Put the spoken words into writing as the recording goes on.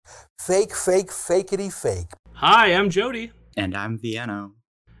Fakety fake. Hi, I'm Jody. And I'm Vienna.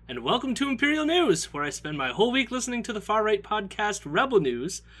 And welcome to Imperial News, where I spend my whole week listening to the far-right podcast Rebel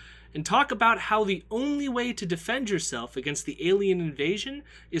News and talk about how the only way to defend yourself against the alien invasion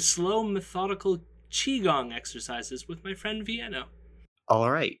is slow, methodical Qigong exercises with my friend Vienna.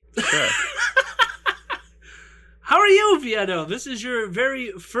 All right, sure. How are you, Vienna? This is your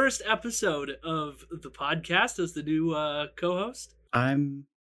very first episode of the podcast as the new co-host.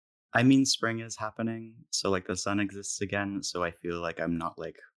 I mean, spring is happening, so like the sun exists again, so I feel like I'm not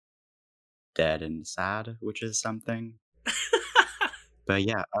like dead and sad, which is something. But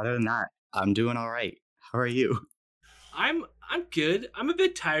yeah, other than that, I'm doing all right. How are you? I'm good. I'm a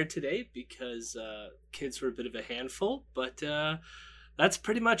bit tired today because kids were a bit of a handful, but that's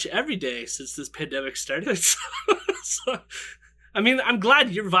pretty much every day since this pandemic started. So, I mean, I'm glad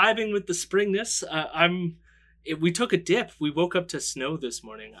you're vibing with the springness. We took a dip. We woke up to snow this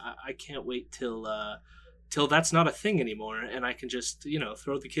morning. I can't wait till that's not a thing anymore, and I can just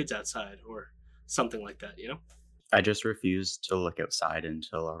throw the kids outside or something like that. I just refuse to look outside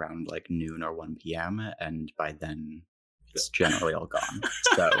until around like noon or 1 p.m. and by then it's generally all gone.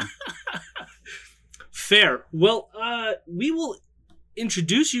 So fair. Well, we will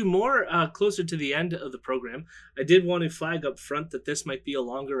introduce you more closer to the end of the program. I did want to flag up front that this might be a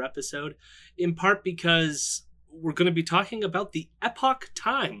longer episode, in part because we're going to be talking about the Epoch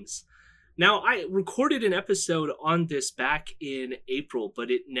Times. Now, I recorded an episode on this back in April,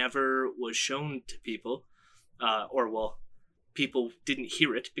 but it never was shown to people. People didn't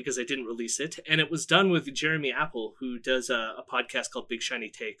hear it because I didn't release it. And it was done with Jeremy Apple, who does a podcast called Big Shiny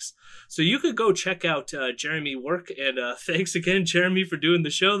Takes. So you could go check out Jeremy work. And thanks again, Jeremy, for doing the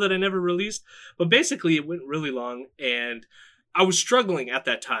show that I never released. But basically, it went really long. And I was struggling at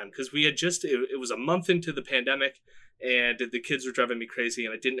that time because we had it was a month into the pandemic. And the kids were driving me crazy.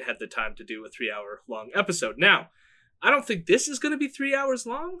 And I didn't have the time to do a 3-hour long episode. Now, I don't think this is going to be 3 hours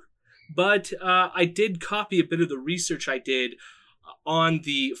long. But I did copy a bit of the research I did on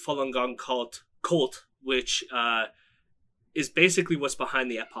the Falun Gong cult, which is basically what's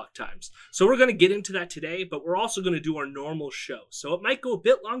behind the Epoch Times. So we're going to get into that today, but we're also going to do our normal show. So it might go a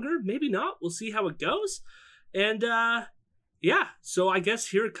bit longer, maybe not. We'll see how it goes. And yeah, so I guess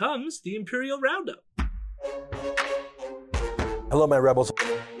here it comes, the Imperial Roundup. Hello, my rebels.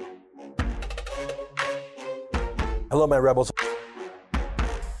 Hello, my rebels.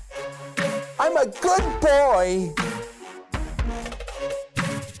 I'm a good boy.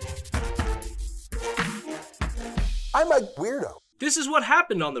 I'm a weirdo. This is what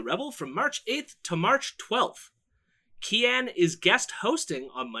happened on The Rebel from March 8th to March 12th. Kian is guest hosting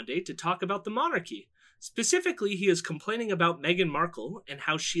on Monday to talk about the monarchy. Specifically, he is complaining about Meghan Markle and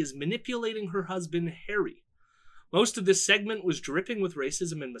how she is manipulating her husband, Harry. Most of this segment was dripping with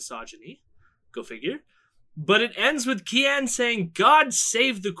racism and misogyny. Go figure. But it ends with Kian saying, "God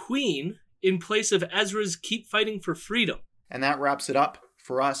save the Queen," in place of Ezra's "keep fighting for freedom." And that wraps it up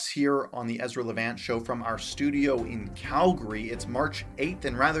for us here on the Ezra Levant Show from our studio in Calgary. It's March 8th,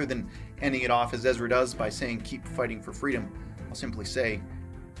 and rather than ending it off as Ezra does by saying "keep fighting for freedom," I'll simply say,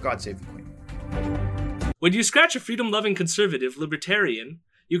 God save the Queen. When you scratch a freedom-loving conservative libertarian,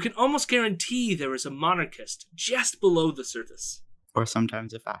 you can almost guarantee there is a monarchist just below the surface. Or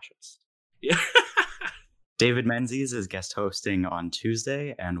sometimes a fascist. Yeah. David Menzies is guest hosting on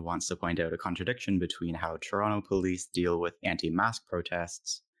Tuesday and wants to point out a contradiction between how Toronto police deal with anti-mask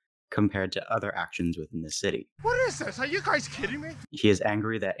protests compared to other actions within the city. What is this? Are you guys kidding me? He is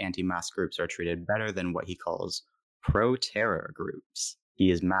angry that anti-mask groups are treated better than what he calls pro-terror groups. He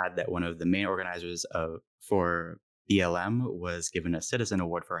is mad that one of the main organizers for BLM was given a Citizen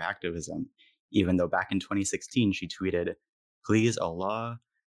Award for activism, even though back in 2016 she tweeted, "Please Allah,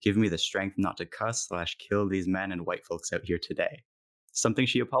 give me the strength not to cuss/kill these men and white folks out here today." Something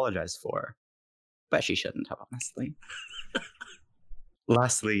she apologized for, but she shouldn't have, honestly.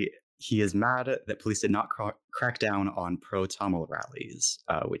 Lastly, he is mad that police did not crack down on pro-Tamil rallies,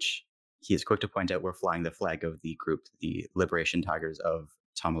 which he is quick to point out were flying the flag of the group, the Liberation Tigers of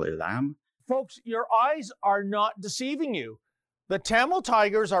Tamil Eelam. Folks, your eyes are not deceiving you. The Tamil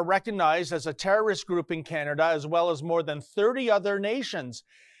Tigers are recognized as a terrorist group in Canada, as well as more than 30 other nations.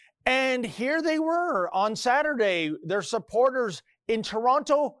 And here they were on Saturday, their supporters in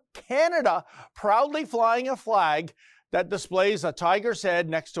Toronto, Canada, proudly flying a flag that displays a tiger's head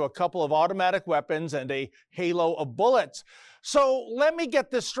next to a couple of automatic weapons and a halo of bullets. So let me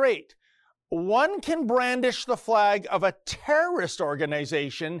get this straight. One can brandish the flag of a terrorist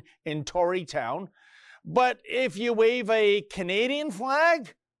organization in Torytown, but if you wave a Canadian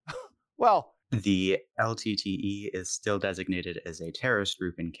flag, well, The LTTE is still designated as a terrorist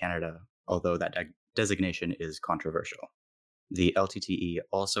group in Canada, although that designation is controversial. The LTTE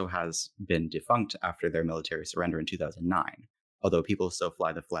also has been defunct after their military surrender in 2009, although people still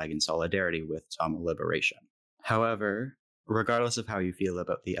fly the flag in solidarity with Tamil liberation. However, regardless of how you feel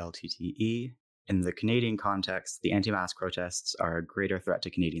about the LTTE, in the Canadian context, the anti-mask protests are a greater threat to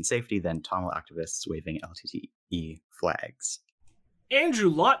Canadian safety than Tamil activists waving LTTE flags. Andrew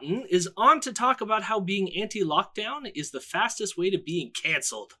Lawton is on to talk about how being anti-lockdown is the fastest way to being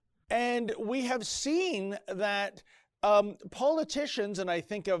cancelled. And we have seen that politicians, and I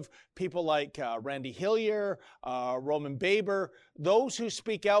think of people like Randy Hillier, Roman Baber, those who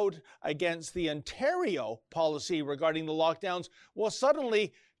speak out against the Ontario policy regarding the lockdowns, well,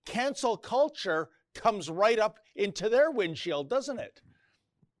 suddenly cancel culture comes right up into their windshield, doesn't it?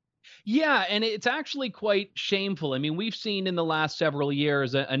 Yeah, and it's actually quite shameful. I mean, we've seen in the last several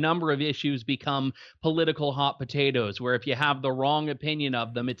years a number of issues become political hot potatoes, where if you have the wrong opinion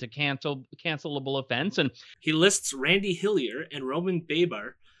of them, it's a cancelable offense. And he lists Randy Hillier and Roman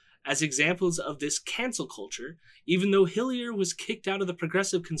Baber as examples of this cancel culture, even though Hillier was kicked out of the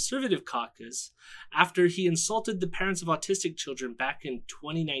Progressive Conservative Caucus after he insulted the parents of autistic children back in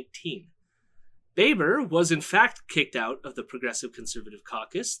 2019. Baber was in fact kicked out of the Progressive Conservative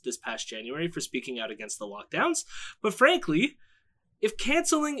Caucus this past January for speaking out against the lockdowns, but frankly, if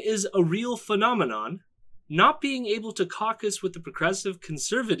canceling is a real phenomenon, not being able to caucus with the Progressive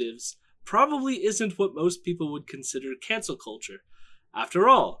Conservatives probably isn't what most people would consider cancel culture. After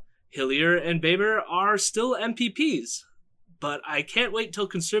all, Hillier and Baber are still MPPs, but I can't wait till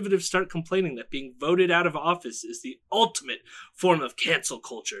Conservatives start complaining that being voted out of office is the ultimate form of cancel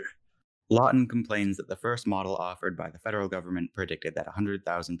culture. Lawton complains that the first model offered by the federal government predicted that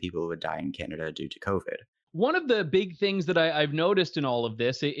 100,000 people would die in Canada due to COVID. One of the big things that I've noticed in all of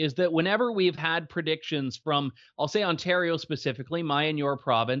this is that whenever we've had predictions from, I'll say Ontario specifically, my and your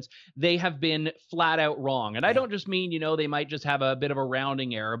province, they have been flat out wrong. And I don't just mean, they might just have a bit of a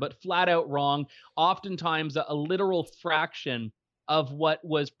rounding error, but flat out wrong, oftentimes a literal fraction of what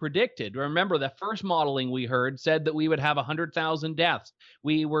was predicted. Remember, the first modeling we heard said that we would have 100,000 deaths.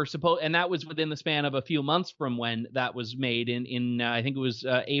 We were supposed, and that was within the span of a few months from when that was made in I think it was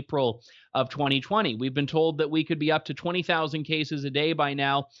April of 2020. We've been told that we could be up to 20,000 cases a day by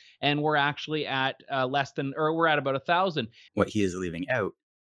now, and we're actually at we're at about 1,000. What he is leaving out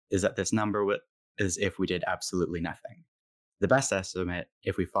is that this number is if we did absolutely nothing. The best estimate,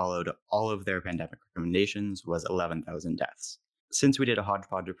 if we followed all of their pandemic recommendations, was 11,000 deaths. Since we did a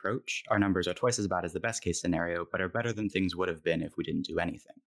hodgepodge approach, our numbers are twice as bad as the best case scenario, but are better than things would have been if we didn't do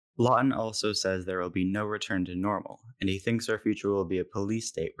anything. Lawton also says there will be no return to normal, and he thinks our future will be a police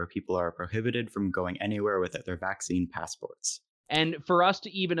state where people are prohibited from going anywhere without their vaccine passports. And for us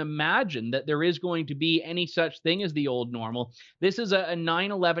to even imagine that there is going to be any such thing as the old normal, this is a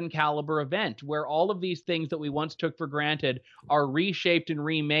 9/11 caliber event where all of these things that we once took for granted are reshaped and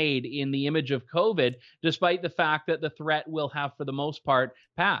remade in the image of COVID, despite the fact that the threat will have, for the most part,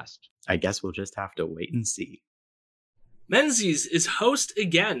 passed. I guess we'll just have to wait and see. Menzies is host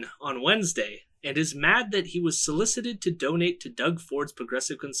again on Wednesday and is mad that he was solicited to donate to Doug Ford's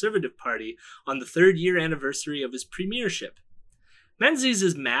Progressive Conservative Party on the 3rd year anniversary of his premiership. Menzies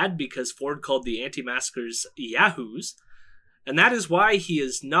is mad because Ford called the anti-maskers yahoos, and that is why he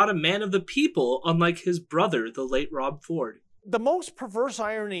is not a man of the people, unlike his brother, the late Rob Ford. The most perverse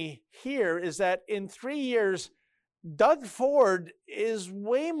irony here is that in 3 years, Doug Ford is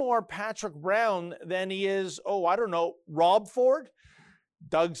way more Patrick Brown than he is, Rob Ford.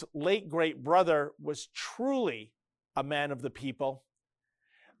 Doug's late great brother was truly a man of the people.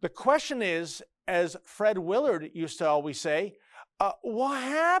 The question is, as Fred Willard used to always say, what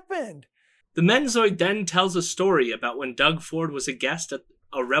happened? The Menzoid then tells a story about when Doug Ford was a guest at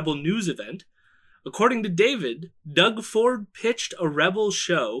a Rebel News event. According to David, Doug Ford pitched a Rebel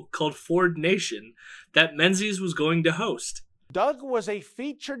show called Ford Nation that Menzies was going to host. Doug was a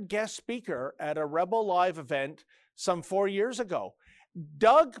featured guest speaker at a Rebel Live event some 4 years ago.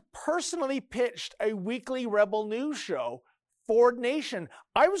 Doug personally pitched a weekly Rebel News show, Ford Nation.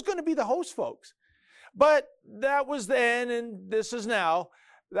 I was going to be the host, folks. But that was then, and this is now.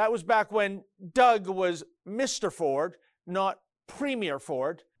 That was back when Doug was Mr. Ford, not Premier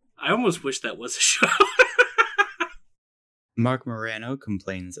Ford. I almost wish that was a show. Mark Morano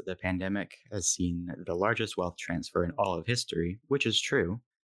complains that the pandemic has seen the largest wealth transfer in all of history, which is true.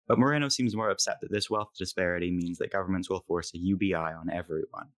 But Morano seems more upset that this wealth disparity means that governments will force a UBI on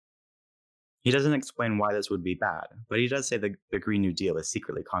everyone. He doesn't explain why this would be bad, but he does say the Green New Deal is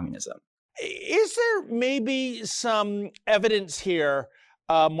secretly communism. Is there maybe some evidence here,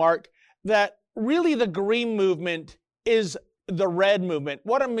 Mark, that really the green movement is the red movement.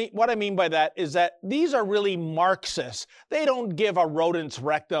 What I mean by that is that these are really Marxists. They don't give a rodent's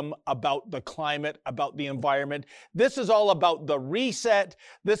rectum about the climate, about the environment. This is all about the reset.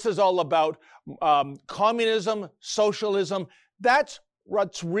 This is all about communism, socialism. That's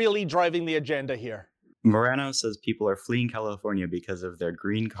what's really driving the agenda here. Moreno says people are fleeing California because of their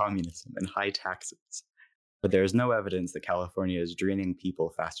green communism and high taxes. But there is no evidence that California is draining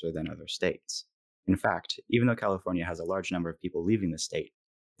people faster than other states. In fact, even though California has a large number of people leaving the state,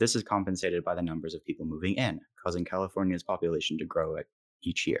 this is compensated by the numbers of people moving in, causing California's population to grow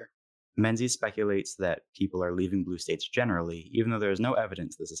each year. Menzies speculates that people are leaving blue states generally, even though there is no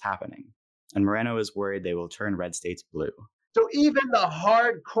evidence this is happening. And Moreno is worried they will turn red states blue. So even the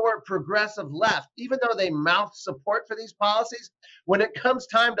hardcore progressive left, even though they mouth support for these policies, when it comes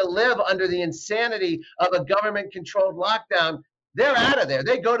time to live under the insanity of a government-controlled lockdown, they're out of there.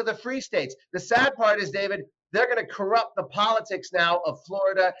 They go to the free states. The sad part is, David, they're going to corrupt the politics now of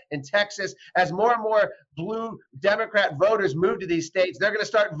Florida and Texas. As more and more blue Democrat voters move to these states, they're going to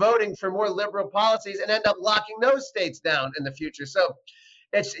start voting for more liberal policies and end up locking those states down in the future. So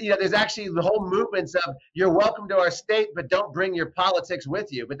it's, there's actually the whole movements of you're welcome to our state, but don't bring your politics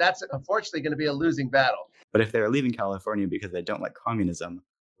with you. But that's unfortunately going to be a losing battle. But if they're leaving California because they don't like communism,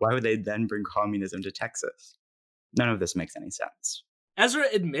 why would they then bring communism to Texas? None of this makes any sense. Ezra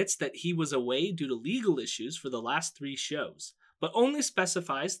admits that he was away due to legal issues for the last 3 shows, but only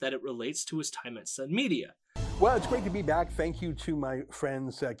specifies that it relates to his time at Sun Media. Well, it's great to be back. Thank you to my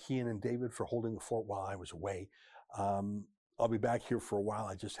friends Kian and David for holding the fort while I was away. I'll be back here for a while.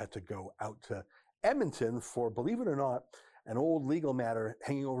 I just had to go out to Edmonton for, believe it or not, an old legal matter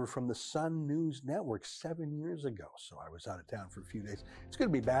hanging over from the Sun News Network 7 years ago. So I was out of town for a few days. It's good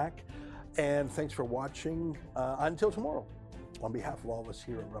to be back. And thanks for watching. Until tomorrow, on behalf of all of us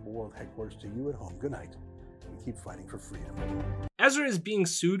here at Rebel World Headquarters, to you at home, good night, and keep fighting for freedom. Ezra is being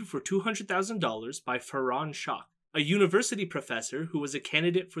sued for $200,000 by Farhan Shak, a university professor who was a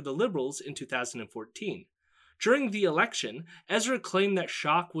candidate for the Liberals in 2014. During the election, Ezra claimed that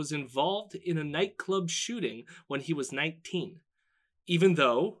Shak was involved in a nightclub shooting when he was 19, even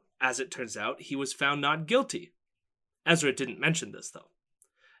though, as it turns out, he was found not guilty. Ezra didn't mention this, though.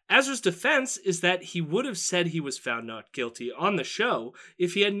 Ezra's defense is that he would have said he was found not guilty on the show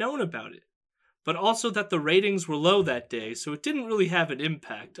if he had known about it, but also that the ratings were low that day, so it didn't really have an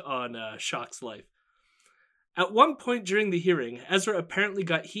impact on Shak's life. At one point during the hearing, Ezra apparently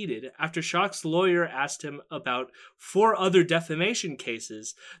got heated after Shak's lawyer asked him about 4 other defamation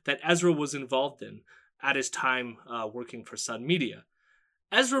cases that Ezra was involved in at his time working for Sun Media.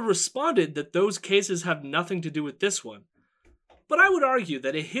 Ezra responded that those cases have nothing to do with this one. But I would argue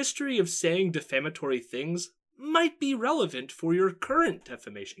that a history of saying defamatory things might be relevant for your current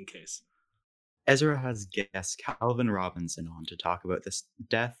defamation case. Ezra has guest Calvin Robinson on to talk about the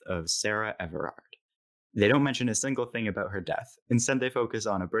death of Sarah Everard. They don't mention a single thing about her death. Instead, they focus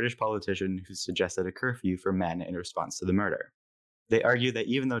on a British politician who suggested a curfew for men in response to the murder. They argue that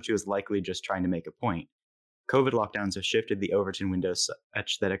even though she was likely just trying to make a point, COVID lockdowns have shifted the Overton window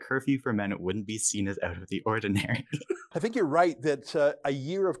such that a curfew for men wouldn't be seen as out of the ordinary. I think you're right that a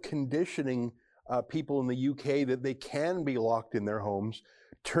year of conditioning people in the UK that they can be locked in their homes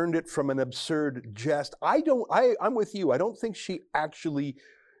turned it from an absurd jest. I'm with you. I don't think she actually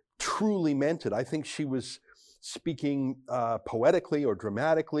truly meant it. I think she was speaking poetically or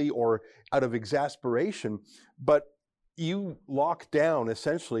dramatically or out of exasperation, but you lock down,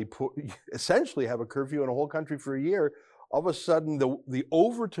 essentially have a curfew in a whole country for a year. All of a sudden, the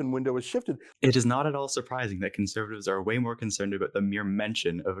Overton window is shifted. It is not at all surprising that conservatives are way more concerned about the mere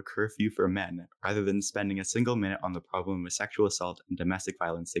mention of a curfew for men, rather than spending a single minute on the problem of sexual assault and domestic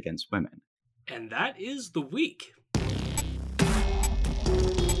violence against women. And that is the week.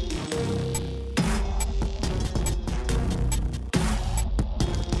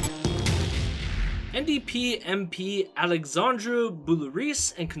 NDP MP Alexandru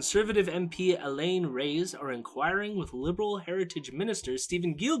Buluris and Conservative MP Elaine Reyes are inquiring with Liberal Heritage Minister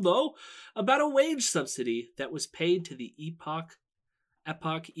Stephen Guilbeault about a wage subsidy that was paid to the Epoch,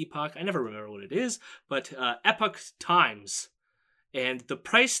 I never remember what it is, but Epoch Times. And the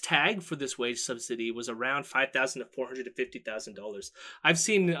price tag for this wage subsidy was around $5,000 to $450,000. I've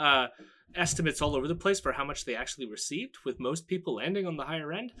seen estimates all over the place for how much they actually received, with most people landing on the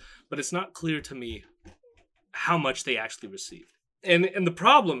higher end, but it's not clear to me how much they actually received. And the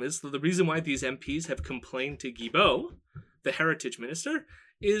problem is that the reason why these MPs have complained to Guilbeault, the heritage minister,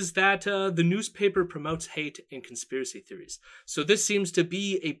 is that the newspaper promotes hate and conspiracy theories. So this seems to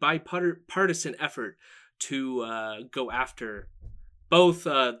be a bipartisan effort to go after both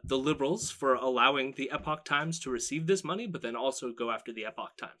the liberals for allowing the Epoch Times to receive this money, but then also go after the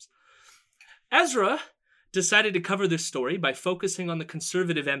Epoch Times. Ezra decided to cover this story by focusing on the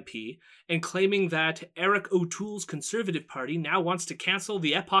Conservative MP and claiming that Eric O'Toole's Conservative Party now wants to cancel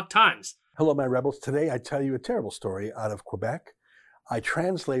the Epoch Times. Hello, my rebels. Today I tell you a terrible story out of Quebec. I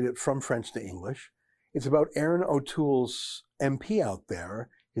translate it from French to English. It's about Aaron O'Toole's MP out there,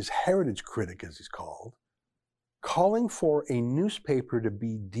 his heritage critic, as he's called, calling for a newspaper to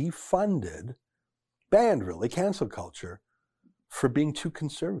be defunded, banned really, cancel culture, for being too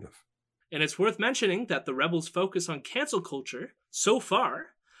conservative. And it's worth mentioning that the rebels' focus on cancel culture, so far,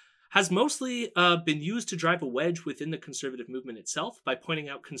 has mostly been used to drive a wedge within the conservative movement itself by pointing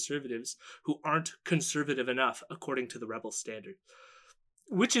out conservatives who aren't conservative enough according to the rebel standard.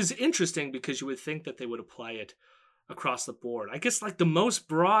 Which is interesting because you would think that they would apply it across the board. I guess like the most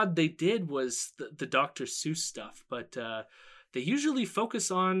broad they did was the Dr. Seuss stuff, but they usually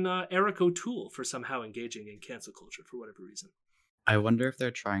focus on Eric O'Toole for somehow engaging in cancel culture for whatever reason. I wonder if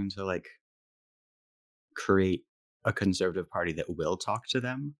they're trying to like create a conservative party that will talk to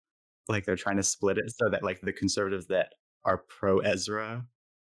them. Like they're trying to split it so that like the conservatives that are pro Ezra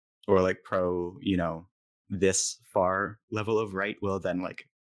or like pro, you know, this far level of right will then like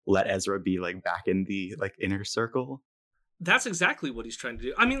let Ezra be like back in the like inner circle. That's exactly what he's trying to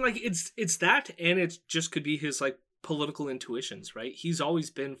do. I mean, like it's that, and it just could be his like political intuitions, right? He's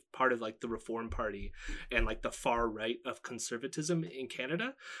always been part of like the Reform Party and like the far right of conservatism in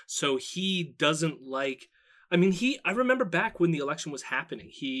Canada. So he doesn't like, I mean, I remember back when the election was happening,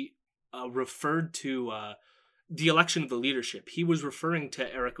 he referred to the election of the leadership. He was referring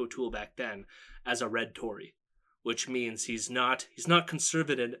to Eric O'Toole back then as a red Tory, which means he's not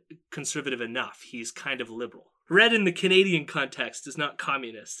conservative enough. He's kind of liberal. Red in the Canadian context is not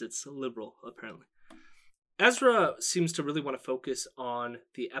communist. It's liberal, apparently. Ezra seems to really want to focus on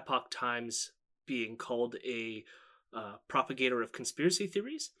the Epoch Times being called a propagator of conspiracy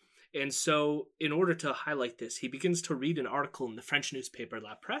theories. And so in order to highlight this, he begins to read an article in the French newspaper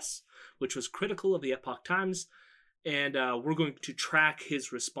La Presse, which was critical of the Epoch Times. And we're going to track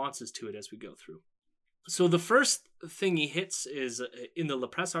his responses to it as we go through. So the first thing he hits is in the La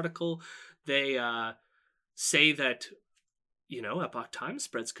Presse article, they say that, you know, Epoch Times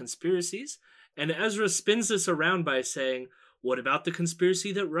spreads conspiracies. And Ezra spins this around by saying, what about the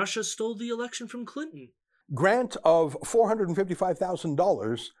conspiracy that Russia stole the election from Clinton? Grant of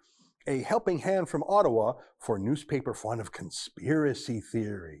 $455,000, a helping hand from Ottawa for newspaper fund of conspiracy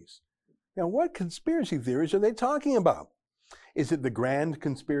theories. Now, what conspiracy theories are they talking about? Is it the grand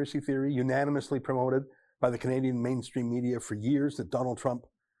conspiracy theory unanimously promoted by the Canadian mainstream media for years that Donald Trump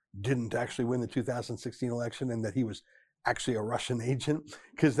didn't actually win the 2016 election and that he was actually a Russian agent?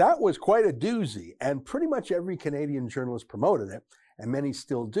 Because that was quite a doozy, and pretty much every Canadian journalist promoted it, and many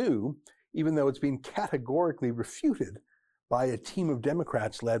still do, even though it's been categorically refuted by a team of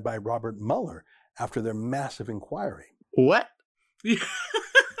Democrats led by Robert Mueller after their massive inquiry. What?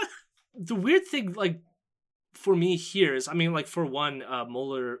 The weird thing, like, for me here is, I mean, like, for one,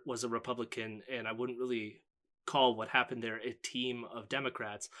 Mueller was a Republican, and I wouldn't really call what happened there a team of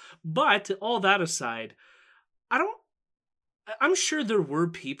Democrats. But all that aside, I'm sure there were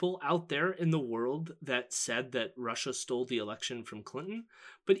people out there in the world that said that Russia stole the election from Clinton.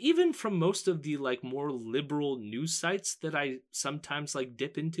 But even from most of the like more liberal news sites that I sometimes like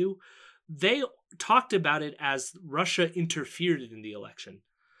dip into, they talked about it as Russia interfered in the election,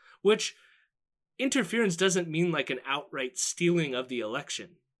 which interference doesn't mean like an outright stealing of the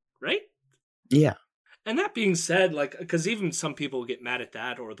election, right? Yeah. And that being said, like, because even some people get mad at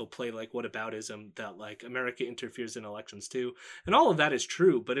that, or they'll play like whataboutism that like America interferes in elections too. And all of that is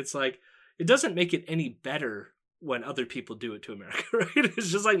true, but it's like, it doesn't make it any better when other people do it to America, right? It's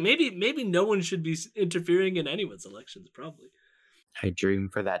just like, maybe no one should be interfering in anyone's elections, probably. I dream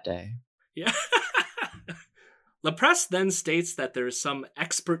for that day. Yeah. La Presse then states that there is some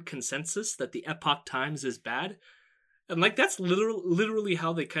expert consensus that the Epoch Times is bad. And like that's literally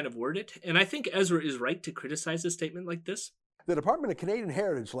how they kind of word it. And I think Ezra is right to criticize a statement like this. The Department of Canadian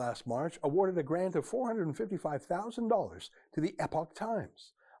Heritage last March awarded a grant of $455,000 to the Epoch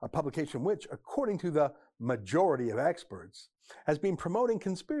Times, a publication which, according to the majority of experts, has been promoting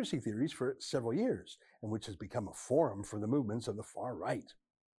conspiracy theories for several years and which has become a forum for the movements of the far right.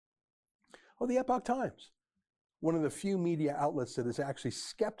 Oh, the Epoch Times, one of the few media outlets that is actually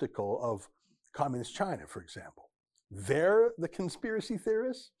skeptical of Communist China, for example. They're the conspiracy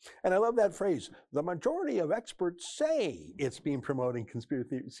theorists. And I love that phrase, the majority of experts say it's been promoting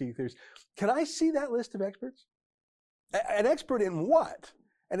conspiracy theories. Can I see that list of experts? An expert in what?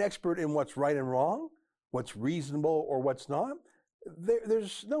 An expert in what's right and wrong, what's reasonable or what's not?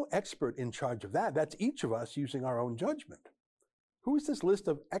 There's no expert in charge of that. That's each of us using our own judgment. Who is this list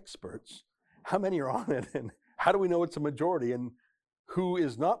of experts? How many are on it? And how do we know it's a majority? And who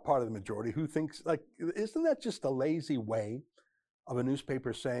is not part of the majority? Who thinks, like, isn't that just a lazy way of a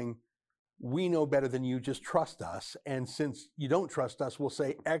newspaper saying, we know better than you, just trust us. And since you don't trust us, we'll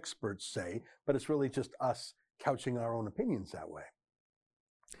say experts say, but it's really just us couching our own opinions that way.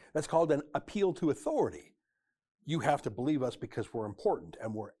 That's called an appeal to authority. You have to believe us because we're important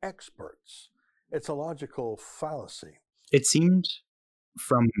and we're experts. It's a logical fallacy. It seemed,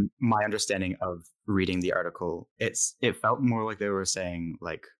 from my understanding of reading the article, it felt more like they were saying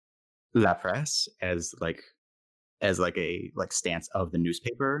like La Presse as a stance of the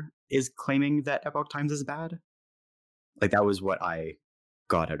newspaper is claiming that Epoch Times is bad. Like that was what I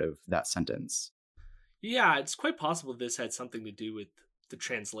got out of that sentence. Yeah, it's quite possible this had something to do with the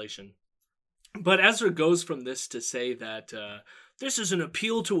translation. But Ezra goes from this to say that this is an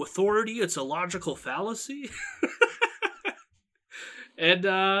appeal to authority. It's a logical fallacy. And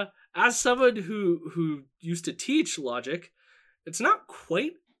as someone who used to teach logic, it's not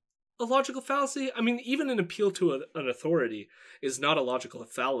quite a logical fallacy. I mean, even an appeal to an authority is not a logical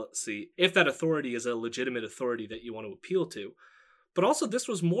fallacy if that authority is a legitimate authority that you want to appeal to. But also, this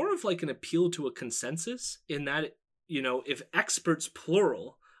was more of like an appeal to a consensus in that, you know, if experts,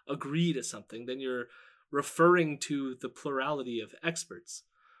 plural, agree to something, then you're referring to the plurality of experts,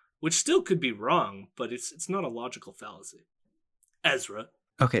 which still could be wrong, but it's not a logical fallacy. Ezra.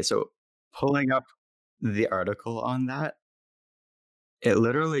 Okay, so pulling up the article on that, it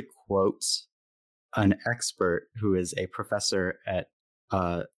literally quotes an expert who is a professor at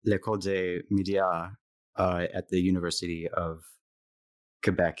l'École des Médias at the University of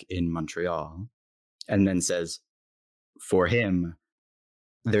Quebec in Montreal, and then says, for him,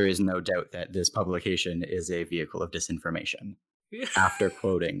 there is no doubt that this publication is a vehicle of disinformation, after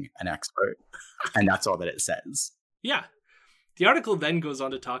quoting an expert. And that's all that it says. Yeah. The article then goes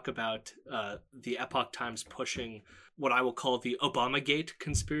on to talk about the Epoch Times pushing what I will call the Obamagate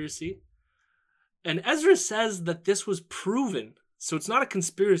conspiracy. And Ezra says that this was proven. So it's not a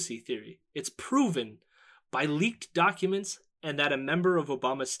conspiracy theory. It's proven by leaked documents and that a member of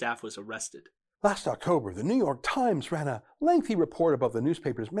Obama's staff was arrested. Last October, the New York Times ran a lengthy report about the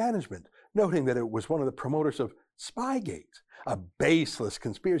newspaper's management, noting that it was one of the promoters of Spygate, a baseless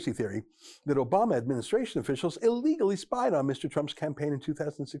conspiracy theory that Obama administration officials illegally spied on Mr. Trump's campaign in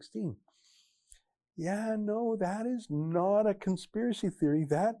 2016. Yeah, no, that is not a conspiracy theory.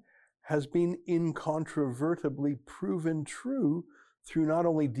 That has been incontrovertibly proven true through not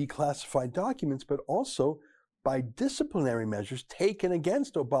only declassified documents, but also by disciplinary measures taken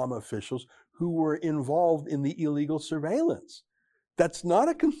against Obama officials who were involved in the illegal surveillance. That's not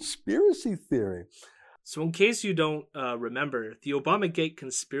a conspiracy theory. So in case you don't remember, the Obamagate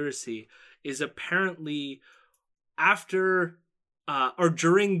conspiracy is apparently after or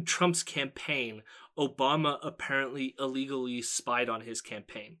during Trump's campaign, Obama apparently illegally spied on his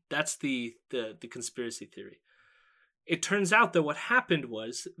campaign. That's the conspiracy theory. It turns out that what happened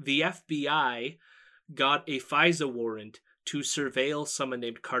was the FBI got a FISA warrant to surveil someone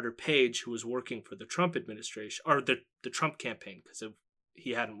named Carter Page, who was working for the Trump administration, or the Trump campaign, because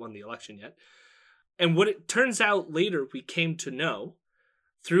he hadn't won the election yet. And what it turns out later, we came to know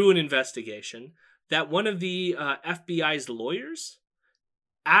through an investigation that one of the FBI's lawyers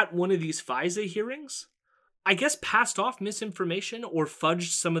at one of these FISA hearings, I guess, passed off misinformation or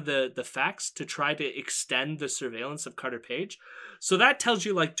fudged some of the facts to try to extend the surveillance of Carter Page. So that tells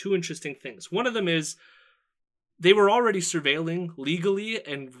you like two interesting things. One of them is they were already surveilling legally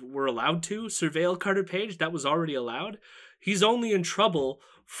and were allowed to surveil Carter Page. That was already allowed. He's only in trouble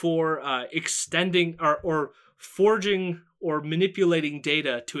for extending or forging or manipulating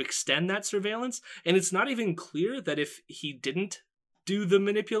data to extend that surveillance. And it's not even clear that if he didn't do the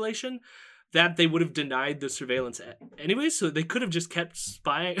manipulation, that they would have denied the surveillance anyway. So they could have just kept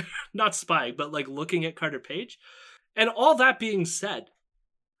spying, not spying, but like looking at Carter Page. And all that being said,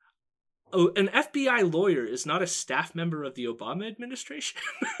 an FBI lawyer is not a staff member of the Obama administration.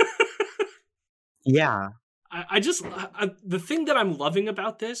 Yeah. The thing that I'm loving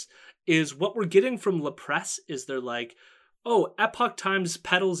about this is what we're getting from La Presse is they're like, oh, Epoch Times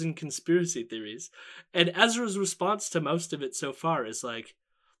peddles in conspiracy theories. And Ezra's response to most of it so far is like,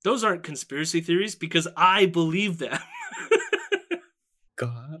 those aren't conspiracy theories because I believe them.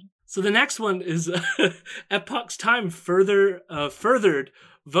 God. So the next one is Epoch Times furthered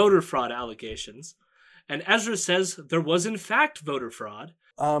voter fraud allegations. And Ezra says there was in fact voter fraud.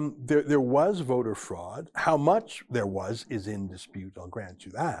 There was voter fraud. How much there was is in dispute, I'll grant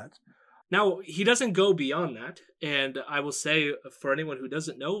you that. Now, he doesn't go beyond that, and I will say, for anyone who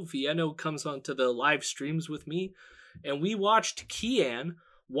doesn't know, Vienno comes onto the live streams with me, and we watched Kian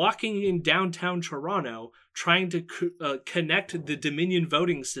walking in downtown Toronto trying to connect the Dominion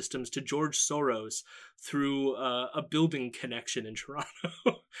voting systems to George Soros through a building connection in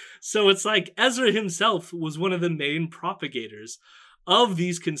Toronto. So it's like Ezra himself was one of the main propagators of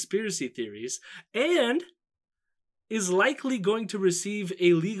these conspiracy theories, and is likely going to receive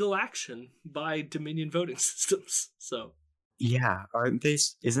a legal action by Dominion voting systems. So, yeah, aren't they?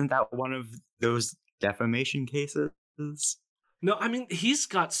 Isn't that one of those defamation cases? No, I mean, he's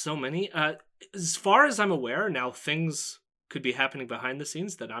got so many. As far as I'm aware, now things could be happening behind the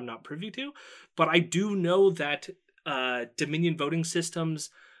scenes that I'm not privy to, but I do know that Dominion voting systems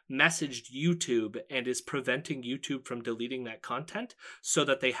messaged YouTube and is preventing YouTube from deleting that content so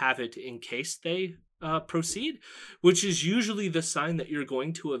that they have it in case they proceed, which is usually the sign that you're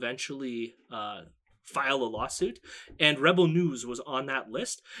going to eventually file a lawsuit. And Rebel News was on that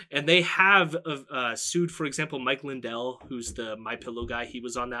list, and they have sued, for example, Mike Lindell, who's the MyPillow guy. He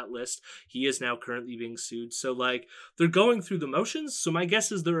was on that list. He is now currently being sued. So like, they're going through the motions. So my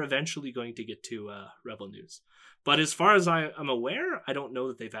guess is they're eventually going to get to Rebel News. But as far as I'm aware, I don't know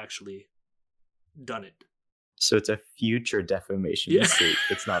that they've actually done it. So it's a future defamation suit.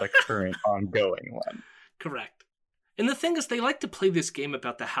 It's not a current ongoing one. Correct. And the thing is, they like to play this game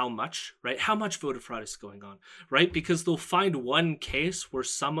about the how much, right? How much voter fraud is going on, right? Because they'll find one case where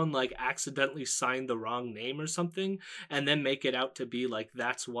someone like accidentally signed the wrong name or something, and then make it out to be like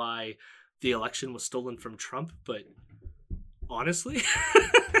that's why the election was stolen from Trump. But honestly,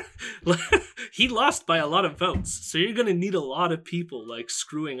 he lost by a lot of votes. So you're going to need a lot of people like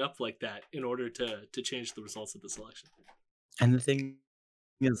screwing up like that in order to change the results of this election. And the thing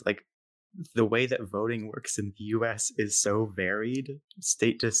is, like, the way that voting works in the US is so varied,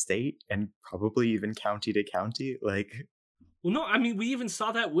 state to state, and probably even county to county. Like, well, no, I mean, we even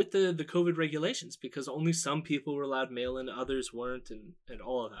saw that with the COVID regulations, because only some people were allowed mail-in, others weren't, and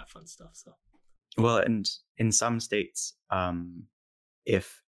all of that fun stuff. So, well, and in some states,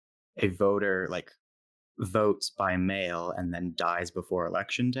 if a voter like votes by mail and then dies before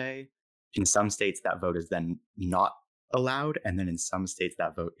election day, in some states that vote is then not allowed, and then in some states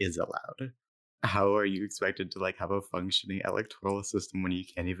that vote is allowed. How are you expected to like have a functioning electoral system when you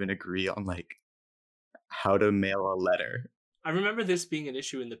can't even agree on like how to mail a letter? I remember this being an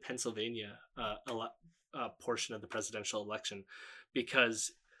issue in the Pennsylvania portion of the presidential election,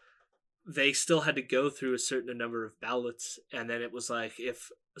 because they still had to go through a certain number of ballots, and then it was like if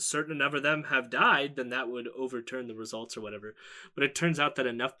a certain number of them have died, then that would overturn the results or whatever. But it turns out that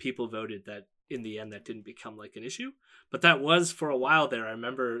enough people voted that in the end that didn't become like an issue. But that was for a while there. I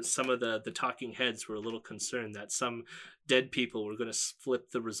remember some of the talking heads were a little concerned that some dead people were going to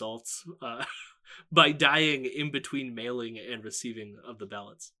flip the results by dying in between mailing and receiving of the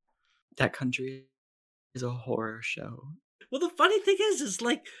ballots. That country is a horror show. Well, the funny thing is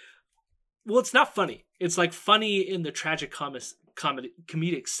like, well, it's not funny. It's like funny in the tragic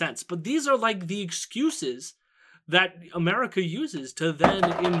comedic sense. But these are like the excuses that America uses to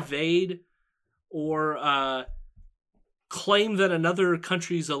then invade or claim that another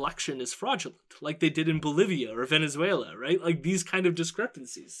country's election is fraudulent, like they did in Bolivia or Venezuela, right? Like these kind of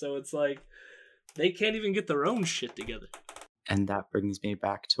discrepancies. So it's like they can't even get their own shit together. And that brings me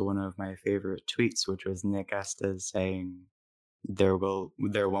back to one of my favorite tweets, which was Nick Estes saying there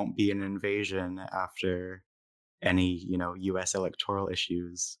won't be an invasion after any, US electoral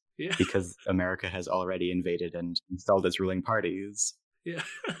issues, because America has already invaded and installed its ruling parties. Yeah.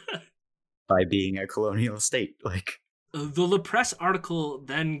 By being a colonial state. Like, the Le Presse article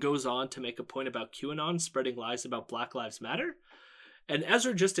then goes on to make a point about QAnon spreading lies about Black Lives Matter. And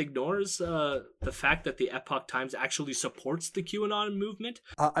Ezra just ignores the fact that the Epoch Times actually supports the QAnon movement.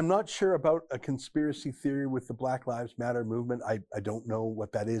 I'm not sure about a conspiracy theory with the Black Lives Matter movement. I don't know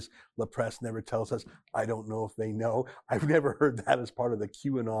what that is. La Presse never tells us. I don't know if they know. I've never heard that as part of the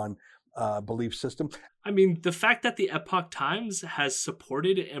QAnon belief system. I mean, the fact that the Epoch Times has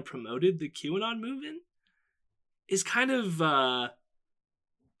supported and promoted the QAnon movement is kind of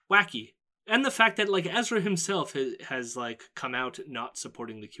wacky. And the fact that like Ezra himself has like come out not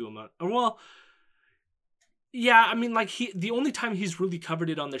supporting the QAnon. Well, yeah, I mean, like the only time he's really covered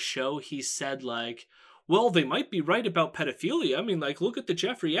it on the show, he said like, well, they might be right about pedophilia. I mean, like, look at the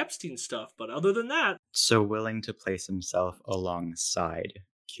Jeffrey Epstein stuff. But other than that, so willing to place himself alongside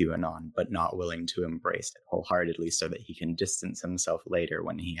QAnon, but not willing to embrace it wholeheartedly so that he can distance himself later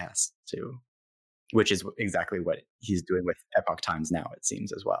when he has to, which is exactly what he's doing with Epoch Times now, it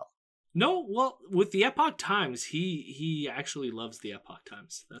seems, as well. No, well, with the Epoch Times, he actually loves the Epoch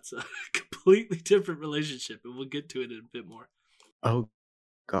Times. That's a completely different relationship, and we'll get to it in a bit more. Oh,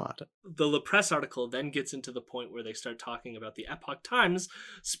 God. The La Presse article then gets into the point where they start talking about the Epoch Times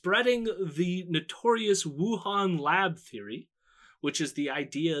spreading the notorious Wuhan lab theory, which is the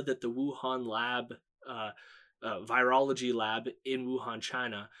idea that the Wuhan lab, virology lab in Wuhan,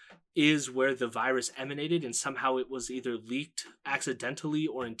 China, is where the virus emanated, and somehow it was either leaked accidentally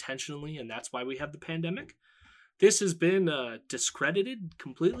or intentionally, and that's why we have the pandemic. This has been discredited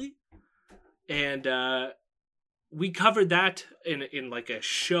completely, and we covered that in like a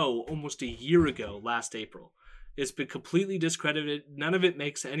show almost a year ago, last April. It's been completely discredited. None of it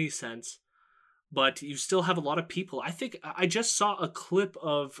makes any sense. But you still have a lot of people. I think I just saw a clip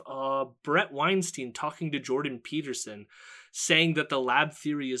of Brett Weinstein talking to Jordan Peterson, saying that the lab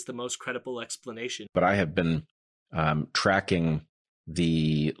theory is the most credible explanation. But I have been tracking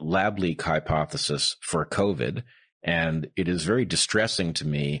the lab leak hypothesis for COVID, and it is very distressing to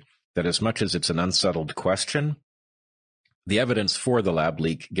me that as much as it's an unsettled question, the evidence for the lab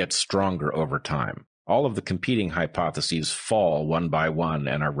leak gets stronger over time. All of the competing hypotheses fall one by one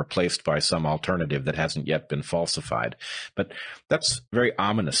and are replaced by some alternative that hasn't yet been falsified. But that's very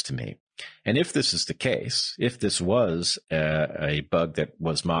ominous to me. And if this is the case, if this was a bug that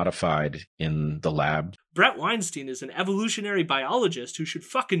was modified in the lab. Brett Weinstein is an evolutionary biologist who should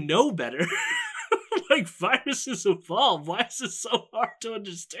fucking know better. Like, viruses evolve. Why is this so hard to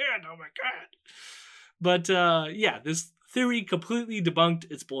understand? Oh my God. But yeah, this theory completely debunked.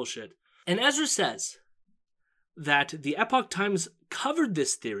 It's bullshit. And Ezra says that the Epoch Times covered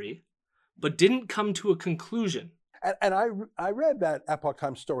this theory, but didn't come to a conclusion. And I read that Epoch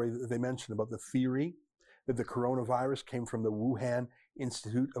Times story that they mentioned about the theory that the coronavirus came from the Wuhan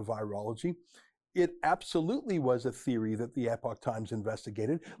Institute of Virology. It absolutely was a theory that the Epoch Times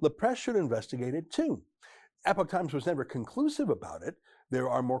investigated. La Presse should investigate it too. Epoch Times was never conclusive about it. There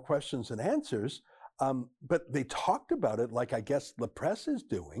are more questions than answers. But they talked about it like I guess La Presse is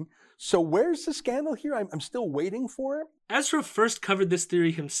doing. So where's the scandal here? I'm still waiting for it. Ezra first covered this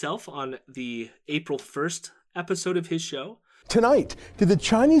theory himself on the April 1st episode of his show. Tonight, did the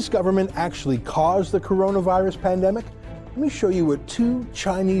Chinese government actually cause the coronavirus pandemic? Let me show you what two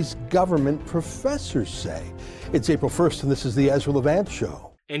Chinese government professors say. It's April 1st, and this is the Ezra Levant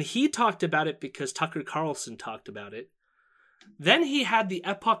Show. And he talked about it because Tucker Carlson talked about it. Then he had the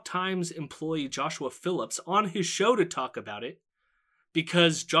Epoch Times employee Joshua Phillips on his show to talk about it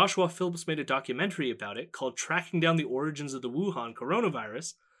because Joshua Phillips made a documentary about it called Tracking Down the Origins of the Wuhan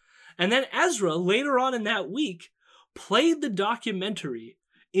Coronavirus. And then Ezra, later on in that week, played the documentary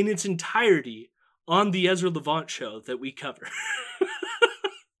in its entirety on the Ezra Levant Show that we cover.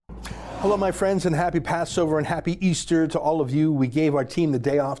 Hello, my friends, and happy Passover and happy Easter to all of you. We gave our team the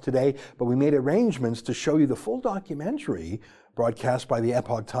day off today, but we made arrangements to show you the full documentary broadcast by the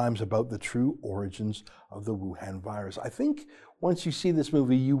Epoch Times about the true origins of the Wuhan virus. I think once you see this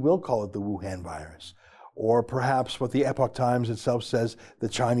movie, you will call it the Wuhan virus, or perhaps what the Epoch Times itself says, the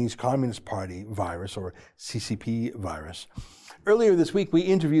Chinese Communist Party virus, or CCP virus. Earlier this week, we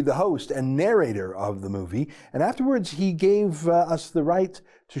interviewed the host and narrator of the movie, and afterwards he gave us the right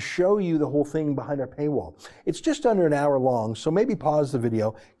to show you the whole thing behind our paywall. It's just under an hour long, so maybe pause the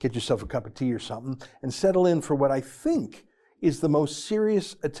video, get yourself a cup of tea or something, and settle in for what I think is the most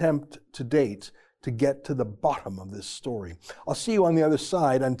serious attempt to date to get to the bottom of this story. I'll see you on the other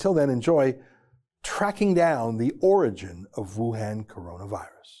side. Until then, enjoy Tracking Down the Origin of Wuhan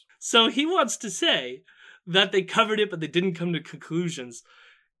Coronavirus. So he wants to say that they covered it, but they didn't come to conclusions.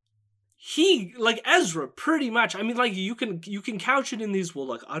 He, like Ezra, pretty much, I mean, like, you can couch it in these, well,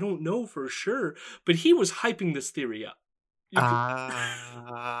 like, I don't know for sure, but he was hyping this theory up.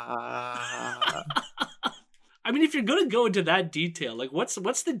 I mean, if you're going to go into that detail, like, what's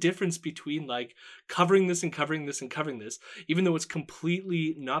the difference between, like, covering this and covering this and covering this, even though it's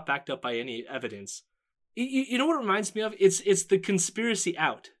completely not backed up by any evidence? You know what it reminds me of? It's the conspiracy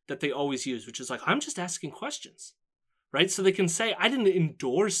out that they always use, which is like, I'm just asking questions, right? So they can say, I didn't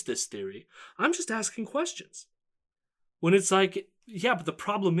endorse this theory. I'm just asking questions. When it's like, yeah, but the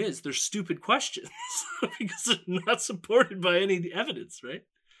problem is they're stupid questions because they're not supported by any evidence, right?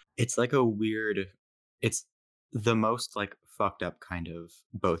 It's like a weird, it's the most like fucked up kind of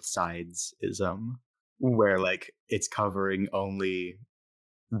both sides ism, where like it's covering only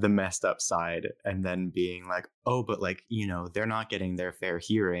the messed up side and then being like, oh, but like, you know, they're not getting their fair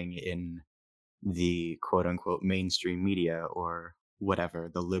hearing in the quote unquote mainstream media or whatever,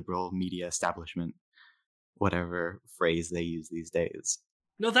 the liberal media establishment, whatever phrase they use these days.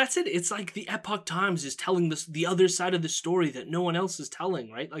 No, that's it. It's like the Epoch Times is telling the other side of the story that no one else is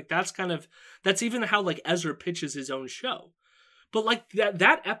telling, right? Like that's even how like Ezra pitches his own show. But like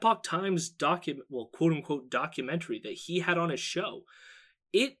that Epoch Times quote unquote documentary that he had on his show,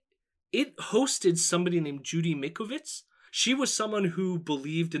 it hosted somebody named Judy Mikovits. She was someone who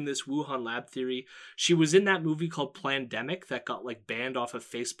believed in this Wuhan lab theory. She was in that movie called Plandemic that got like banned off of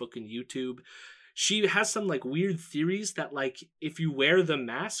Facebook and YouTube. She has some like weird theories that like if you wear the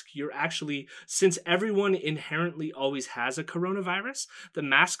mask, you're actually, since everyone inherently always has a coronavirus, the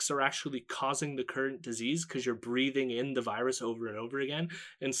masks are actually causing the current disease because you're breathing in the virus over and over again.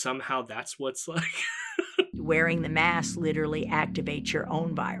 And somehow that's what's like... Wearing the mask literally activates your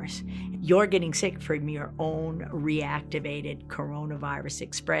own virus. You're getting sick from your own reactivated coronavirus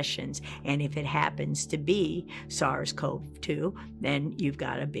expressions. And if it happens to be SARS-CoV-2, then you've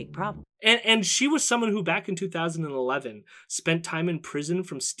got a big problem. And she was someone who back in 2011 spent time in prison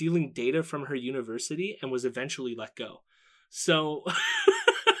from stealing data from her university and was eventually let go. So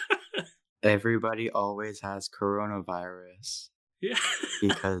everybody always has coronavirus. Yeah.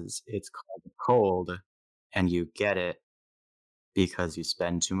 Because it's called a cold, and you get it because you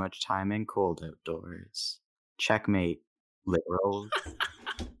spend too much time in cold outdoors. Checkmate, literal.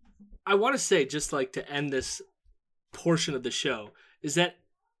 I want to say, just like to end this portion of the show, is that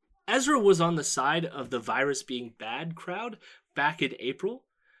Ezra was on the side of the virus being bad crowd back in April.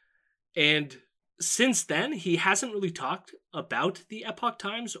 And since then, he hasn't really talked about the Epoch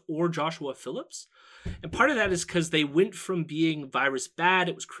Times or Joshua Phillips. And part of that is because they went from being virus bad,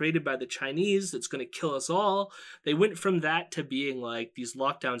 it was created by the Chinese, it's going to kill us all. They went from that to being like, these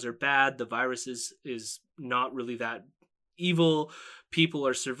lockdowns are bad, the virus is not really that evil, people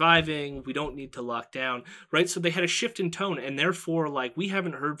are surviving, we don't need to lock down, right? So they had a shift in tone, and therefore, like, we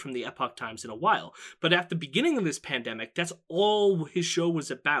haven't heard from the Epoch Times in a while. But at the beginning of this pandemic, that's all his show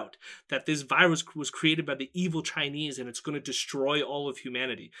was about, that this virus was created by the evil Chinese and it's going to destroy all of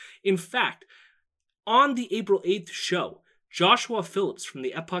humanity. In fact, on the April 8th show, Joshua Phillips from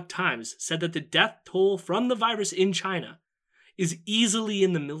the Epoch Times said that the death toll from the virus in China is easily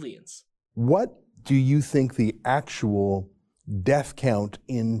in the millions. What do you think the actual death count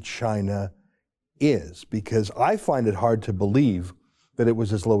in China is? Because I find it hard to believe that it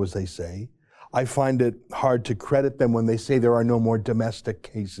was as low as they say. I find it hard to credit them when they say there are no more domestic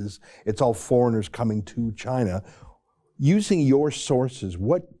cases. It's all foreigners coming to China. Using your sources,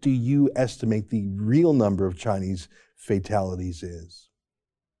 what do you estimate the real number of Chinese fatalities is?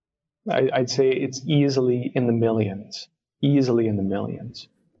 I'd say it's easily in the millions. Easily in the millions.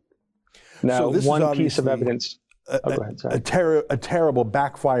 Now, so one piece of evidence. Go ahead, sorry. A terrible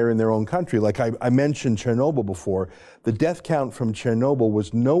backfire in their own country. Like I mentioned Chernobyl before. The death count from Chernobyl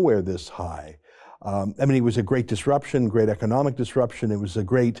was nowhere this high. I mean, it was a great disruption, great economic disruption. It was a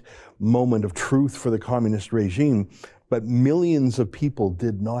great moment of truth for the communist regime. But millions of people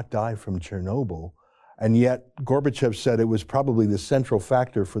did not die from Chernobyl. And yet Gorbachev said it was probably the central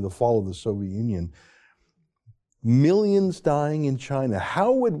factor for the fall of the Soviet Union. Millions dying in China.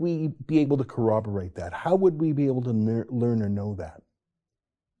 How would we be able to corroborate that? How would we be able to learn or know that?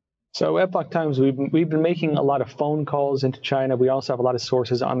 So Epoch Times, we've been making a lot of phone calls into China. We also have a lot of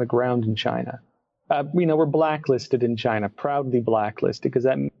sources on the ground in China. We're blacklisted in China, proudly blacklisted, because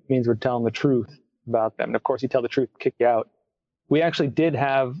that means we're telling the truth about them. And of course, you tell the truth, kick you out. We actually did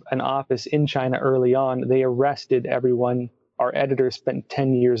have an office in China early on. They arrested everyone. Our editor spent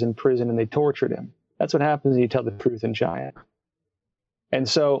 10 years in prison and they tortured him. That's what happens when you tell the truth in China. And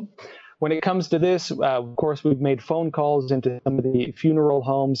so when it comes to this, of course, we've made phone calls into some of the funeral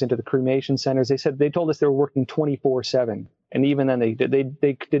homes, into the cremation centers. They told us they were working 24/7. And even then they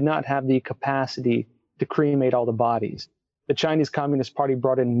did not have the capacity to cremate all the bodies. The Chinese Communist Party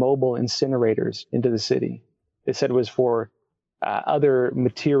brought in mobile incinerators into the city. They said it was for other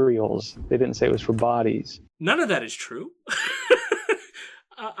materials. They didn't say it was for bodies. None of that is true.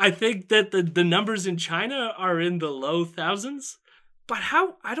 I think that the numbers in China are in the low thousands. But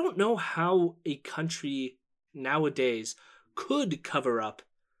I don't know how a country nowadays could cover up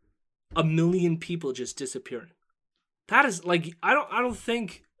 1 million people just disappearing. That is like, I don't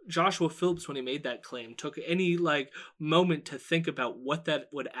think Joshua Phillips, when he made that claim, took any like moment to think about what that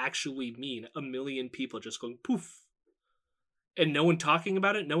would actually mean. 1 million people just going poof. And no one talking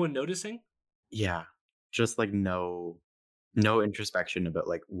about it, no one noticing. Yeah. Just like no introspection about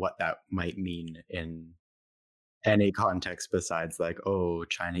like what that might mean in any context besides like, oh,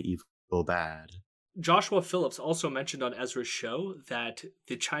 China evil bad. Joshua Phillips also mentioned on Ezra's show that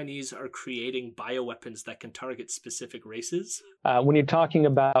the Chinese are creating bioweapons that can target specific races. When you're talking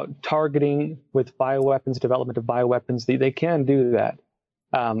about targeting with bioweapons, development of bioweapons, they can do that.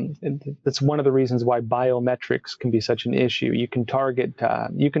 That's one of the reasons why biometrics can be such an issue. You can target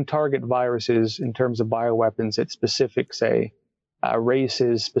viruses in terms of bioweapons at specific, say,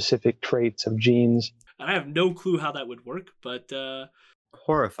 races, specific traits of genes. And I have no clue how that would work, but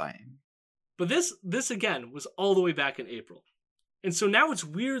horrifying. But this again was all the way back in April. And so now it's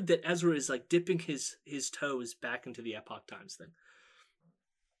weird that Ezra is like dipping his toes back into the Epoch Times thing.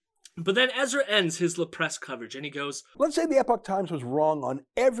 But then Ezra ends his La Presse coverage and he goes, let's say the Epoch Times was wrong on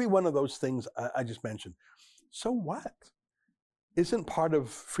every one of those things I just mentioned. So what? Isn't part of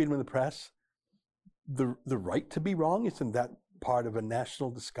freedom of the press the right to be wrong? Isn't that part of a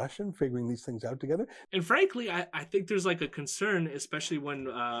national discussion, figuring these things out together? And frankly, I think there's like a concern, especially when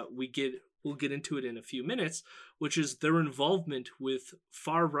we'll get into it in a few minutes, which is their involvement with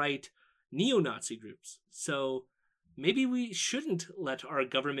far-right neo-Nazi groups. So maybe we shouldn't let our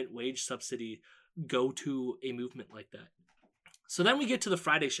government wage subsidy go to a movement like that. So then we get to the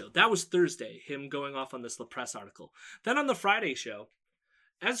Friday show. That was Thursday, him going off on this La Presse article. Then on the Friday show,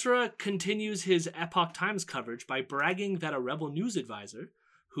 Ezra continues his Epoch Times coverage by bragging that a Rebel News advisor,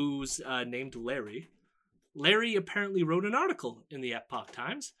 who's named Larry apparently wrote an article in the Epoch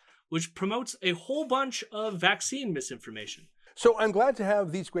Times, which promotes a whole bunch of vaccine misinformation. So I'm glad to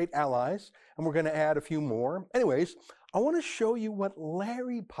have these great allies, and we're going to add a few more. Anyways, I want to show you what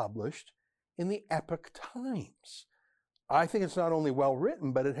Larry published in the Epoch Times. I think it's not only well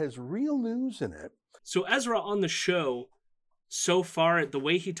written, but it has real news in it. So Ezra on the show, so far, the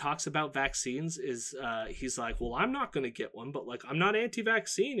way he talks about vaccines is he's like, well, I'm not going to get one, but like, I'm not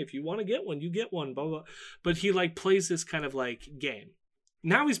anti-vaccine. If you want to get one, you get one, blah, blah. But he like plays this kind of like game.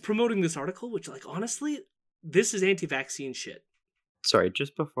 Now he's promoting this article, which like, honestly, this is anti-vaccine shit. Sorry,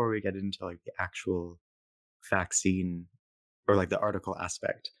 just before we get into like the actual vaccine or like the article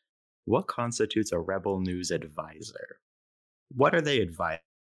aspect, what constitutes a Rebel News advisor? What are they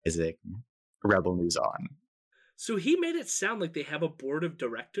advising Rebel News on? So he made it sound like they have a board of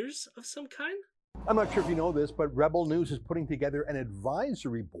directors of some kind? I'm not sure if you know this, but Rebel News is putting together an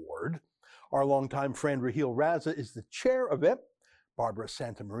advisory board. Our longtime friend Raheel Raza is the chair of it. Barbara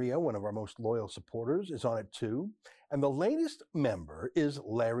Santamaria, one of our most loyal supporters, is on it too. And the latest member is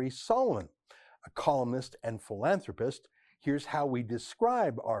Larry Solomon, a columnist and philanthropist. Here's how we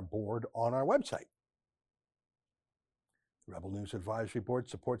describe our board on our website. The Rebel News Advisory Board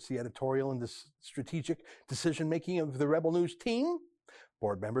supports the editorial and strategic decision-making of the Rebel News team.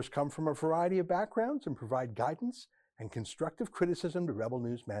 Board members come from a variety of backgrounds and provide guidance and constructive criticism to Rebel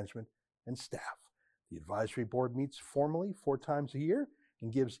News management and staff. The advisory board meets formally 4 times a year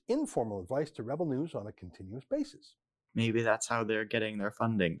and gives informal advice to Rebel News on a continuous basis. Maybe that's how they're getting their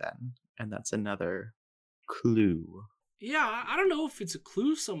funding then. And that's another clue. Yeah, I don't know if it's a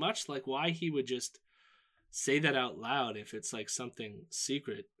clue so much, like why he would just say that out loud if it's like something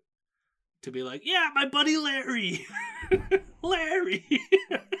secret. To be like, yeah, my buddy Larry. Larry.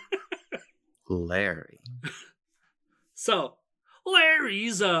 Larry. So,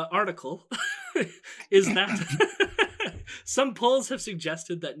 Larry's article is that some polls have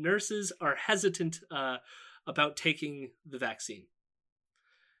suggested that nurses are hesitant about taking the vaccine.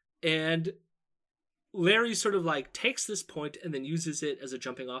 And Larry sort of like takes this point and then uses it as a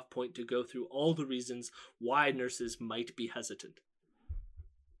jumping off point to go through all the reasons why nurses might be hesitant.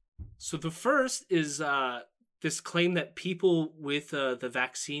 So the first is this claim that people with the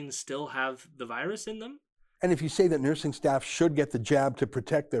vaccine still have the virus in them. And if you say that nursing staff should get the jab to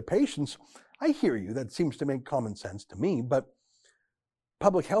protect their patients, I hear you. That seems to make common sense to me. But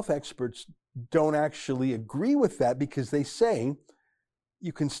public health experts don't actually agree with that because they say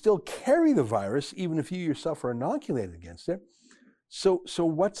you can still carry the virus even if you yourself are inoculated against it. So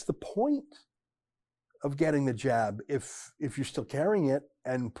what's the point of getting the jab if you're still carrying it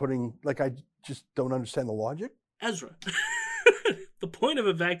and putting, like, I just don't understand the logic? Ezra, the point of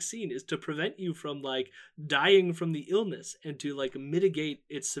a vaccine is to prevent you from like dying from the illness and to like mitigate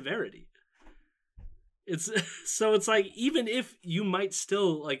its severity. It's like, even if you might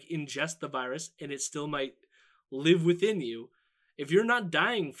still like ingest the virus and it still might live within you, if you're not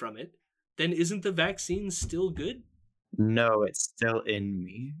dying from it, then isn't the vaccine still good? No, it's still in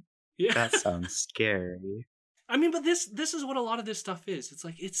me. Yeah. That sounds scary. I mean, but this is what a lot of this stuff is. It's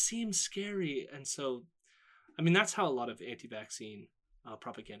like, it seems scary. And so, I mean, that's how a lot of anti-vaccine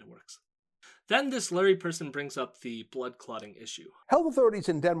propaganda works. Then this Larry person brings up the blood clotting issue. Health authorities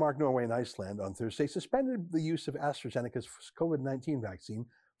in Denmark, Norway, and Iceland on Thursday suspended the use of AstraZeneca's COVID-19 vaccine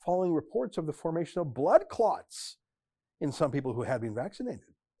following reports of the formation of blood clots in some people who had been vaccinated.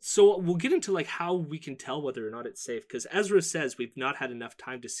 So we'll get into like how we can tell whether or not it's safe, because Ezra says we've not had enough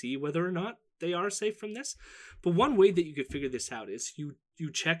time to see whether or not they are safe from this. But one way that you could figure this out is you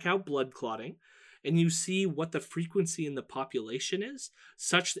you check out blood clotting, and you see what the frequency in the population is,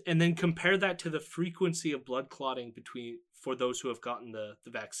 and then compare that to the frequency of blood clotting for those who have gotten the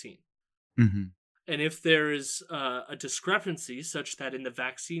vaccine. Mm-hmm. And if there is a discrepancy such that in the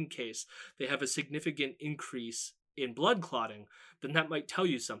vaccine case, they have a significant increase in blood clotting, then that might tell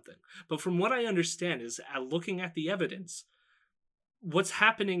you something. But from what I understand is, looking at the evidence, what's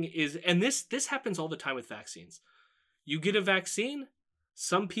happening is, and this happens all the time with vaccines. You get a vaccine,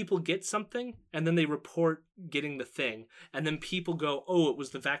 some people get something, and then they report getting the thing, and then people go, oh, it was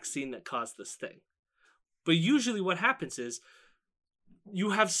the vaccine that caused this thing. But usually what happens is,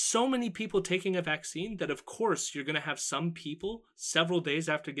 you have so many people taking a vaccine that, of course, you're going to have some people several days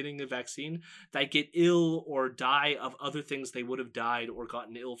after getting the vaccine that get ill or die of other things they would have died or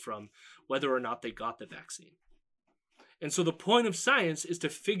gotten ill from, whether or not they got the vaccine. And so the point of science is to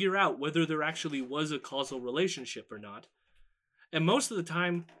figure out whether there actually was a causal relationship or not. And most of the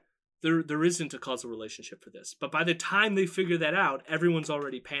time, there isn't a causal relationship for this. But by the time they figure that out, everyone's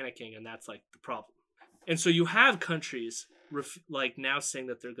already panicking, and that's like the problem. And so you have countries now saying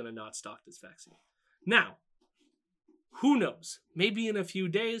that they're going to not stock this vaccine. Now, who knows? Maybe in a few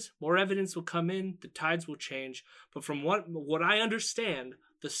days, more evidence will come in, the tides will change. But from what I understand,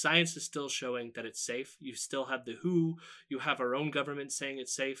 the science is still showing that it's safe. You still have the WHO, you have our own government saying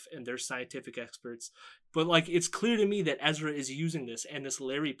it's safe, and they're scientific experts. But it's clear to me that Ezra is using this, and this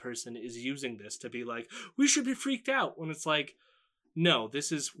Larry person is using this to be like, we should be freaked out, when it's like, no,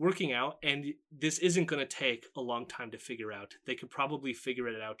 this is working out, and this isn't going to take a long time to figure out. They could probably figure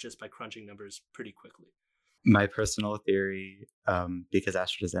it out just by crunching numbers pretty quickly. My personal theory, because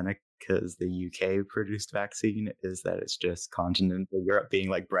AstraZeneca's the UK produced vaccine, is that it's just continental Europe being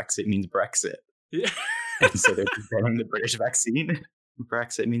like Brexit means Brexit. Yeah. And so they're comparing the British vaccine.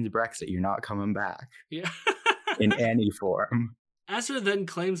 Brexit means Brexit. You're not coming back. Yeah. In any form. Ezra then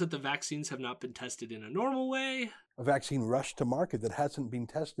claims that the vaccines have not been tested in a normal way. A vaccine rushed to market that hasn't been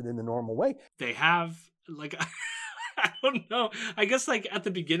tested in a normal way. They have, I don't know. I guess at the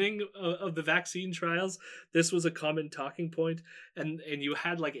beginning of the vaccine trials, this was a common talking point. And you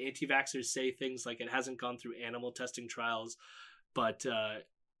had anti-vaxxers say things like it hasn't gone through animal testing trials, but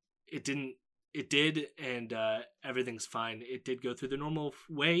it didn't. It did, and everything's fine. It did go through the normal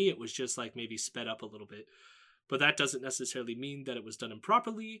way. It was just maybe sped up a little bit. But that doesn't necessarily mean that it was done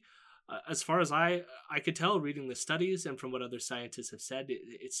improperly. As far as I could tell, reading the studies and from what other scientists have said,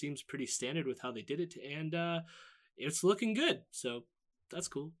 it seems pretty standard with how they did it, and it's looking good. So that's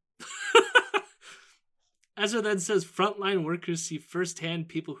cool. Ezra then says frontline workers see firsthand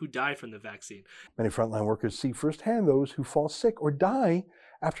people who die from the vaccine. Many frontline workers see firsthand those who fall sick or die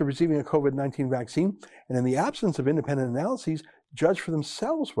after receiving a COVID-19 vaccine, and in the absence of independent analyses, judge for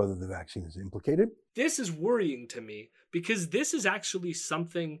themselves whether the vaccine is implicated. This is worrying to me because this is actually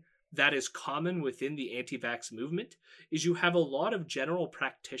something that is common within the anti-vax movement, is you have a lot of general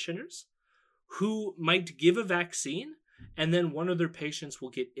practitioners who might give a vaccine and then one of their patients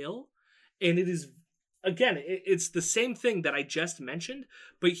will get ill. And it is, again, it's the same thing that I just mentioned,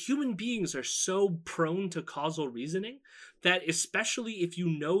 but human beings are so prone to causal reasoning that, especially if you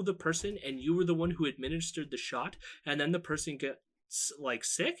know the person and you were the one who administered the shot and then the person gets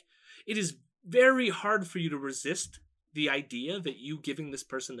sick, it is very hard for you to resist the idea that you giving this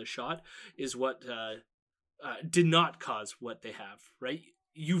person the shot is what did not cause what they have, right?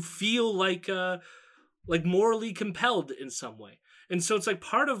 You feel like morally compelled in some way. And so it's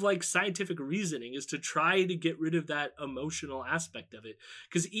part of scientific reasoning is to try to get rid of that emotional aspect of it.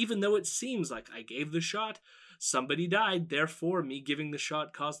 Because even though it seems like I gave the shot, somebody died, therefore me giving the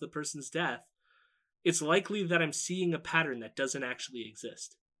shot caused the person's death, it's likely that I'm seeing a pattern that doesn't actually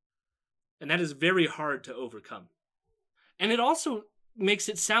exist. And that is very hard to overcome. And it also makes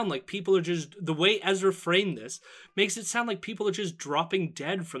it sound like people are just, the way Ezra framed this, makes it sound like people are just dropping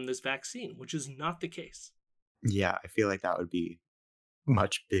dead from this vaccine, which is not the case. Yeah, I feel like that would be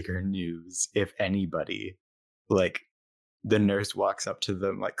much bigger news if anybody, the nurse walks up to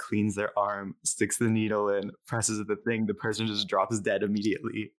them, cleans their arm, sticks the needle in, presses the thing, the person just drops dead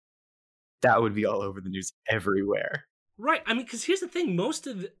immediately. That would be all over the news everywhere. Right. I mean, because here's the thing. Most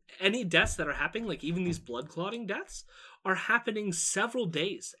of any deaths that are happening, even these blood clotting deaths, are happening several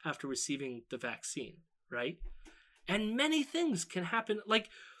days after receiving the vaccine, right? And many things can happen.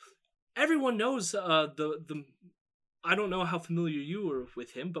 Everyone knows the I don't know how familiar you were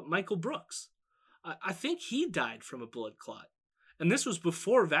with him, but Michael Brooks. I think he died from a blood clot. And this was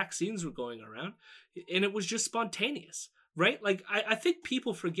before vaccines were going around. And it was just spontaneous, right? I think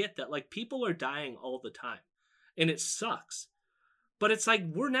people forget that, people are dying all the time. And it sucks. But it's like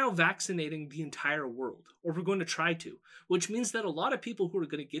we're now vaccinating the entire world, or we're going to try to, which means that a lot of people who are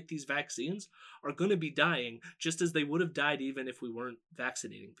going to get these vaccines are going to be dying just as they would have died even if we weren't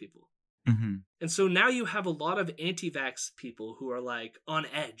vaccinating people. Mm-hmm. And so now you have a lot of anti-vax people who are like on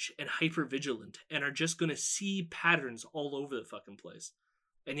edge and hyper vigilant and are just going to see patterns all over the fucking place.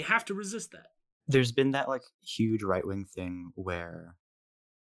 And you have to resist that. There's been that like huge right-wing thing where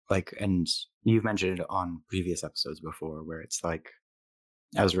like, and you've mentioned it on previous episodes before, where it's like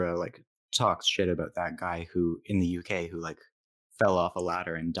Ezra like talks shit about that guy who in the UK who like fell off a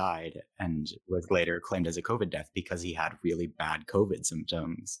ladder and died and was later claimed as a COVID death because he had really bad COVID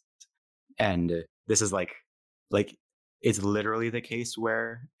symptoms. And this is like it's literally the case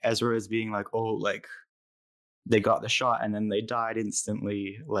where Ezra is being like, oh, like they got the shot and then they died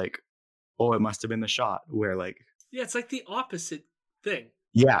instantly. Like, oh, it must have been the shot. Where like, yeah, it's like the opposite thing.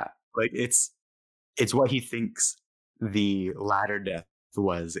 Yeah, like it's what he thinks the ladder death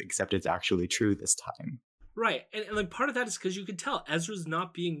was, except it's actually true this time. Right, and like part of that is because you can tell Ezra's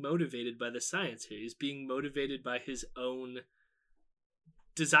not being motivated by the science here. He's being motivated by his own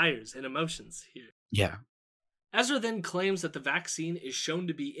desires and emotions here. Yeah. Ezra then claims that the vaccine is shown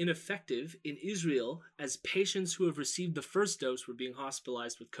to be ineffective in Israel as patients who have received the first dose were being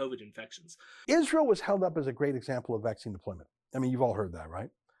hospitalized with COVID infections. Israel was held up as a great example of vaccine deployment. I mean, you've all heard that, right?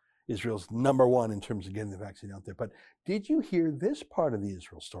 Israel's #1 in terms of getting the vaccine out there. But did you hear this part of the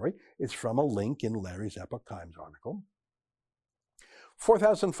Israel story? It's from a link in Larry's Epoch Times article.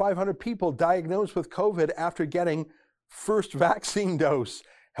 4,500 people diagnosed with COVID after getting first vaccine dose.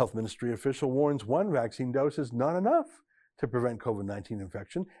 Health Ministry official warns one vaccine dose is not enough to prevent COVID-19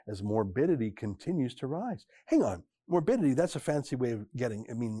 infection as morbidity continues to rise. Hang on, morbidity, that's a fancy way of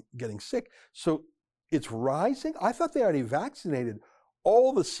getting sick. So it's rising? I thought they already vaccinated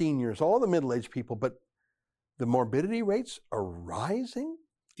all the seniors, all the middle-aged people, but the morbidity rates are rising?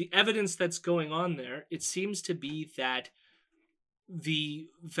 The evidence that's going on there, it seems to be that the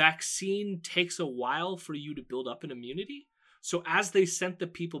vaccine takes a while for you to build up an immunity. So as they sent the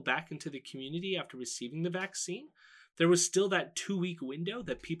people back into the community after receiving the vaccine, there was still that 2-week window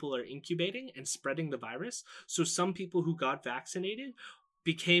that people are incubating and spreading the virus. So some people who got vaccinated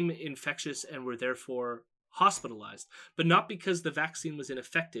became infectious and were therefore hospitalized, but not because the vaccine was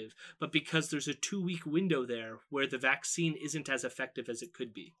ineffective, but because there's a 2-week window there where the vaccine isn't as effective as it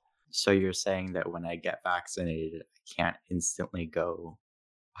could be. So you're saying that when I get vaccinated, I can't instantly go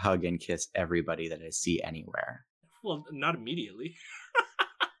hug and kiss everybody that I see anywhere? Well, not immediately.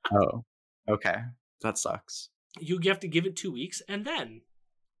 Oh, okay. That sucks. You have to give it 2 weeks and then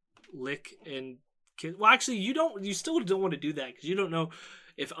lick and kiss. Well, actually, you still don't want to do that because you don't know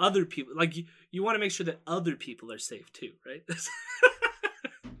if other people, like you want to make sure that other people are safe too, right?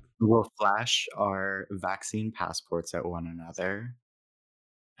 We'll flash our vaccine passports at one another,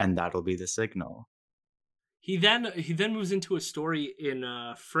 and that'll be the signal. He then moves into a story in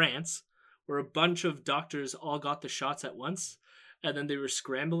France where a bunch of doctors all got the shots at once, and then they were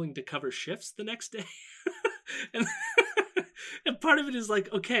scrambling to cover shifts the next day. and part of it is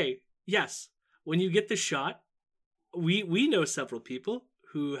like, okay, yes, when you get the shot, we know several people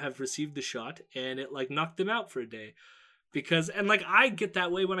who have received the shot and it like knocked them out for a day and like I get that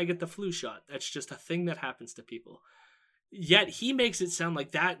way when I get the flu shot. That's just a thing that happens to people. Yet he makes it sound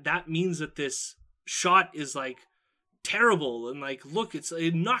like that means that this shot is like terrible and like, look,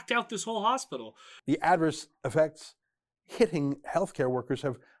 it knocked out this whole hospital. The adverse effects hitting healthcare workers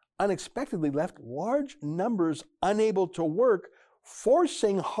have unexpectedly left large numbers unable to work,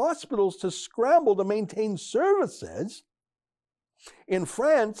 forcing hospitals to scramble to maintain services. In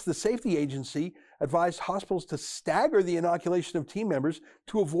France, the safety agency advised hospitals to stagger the inoculation of team members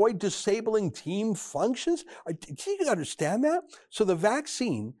to avoid disabling team functions. Do you understand that? So the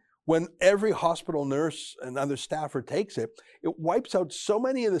vaccine, when every hospital nurse and other staffer takes it, it wipes out so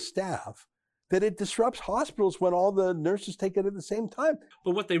many of the staff that it disrupts hospitals when all the nurses take it at the same time.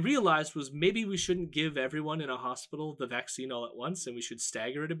 But what they realized was maybe we shouldn't give everyone in a hospital the vaccine all at once, and we should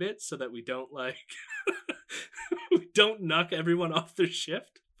stagger it a bit so that we don't like we don't knock everyone off their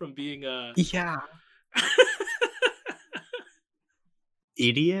shift from being yeah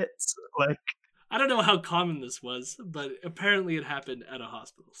idiots. Like, I don't know how common this was, but apparently it happened at a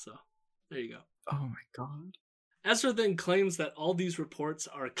hospital. So there you go. Oh my god. Ezra then claims that all these reports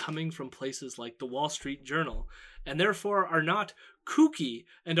are coming from places like the Wall Street Journal, and therefore are not kooky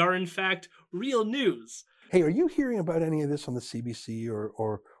and are in fact real news. Hey, are you hearing about any of this on the CBC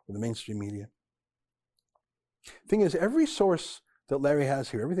or the mainstream media? Thing is, every source that Larry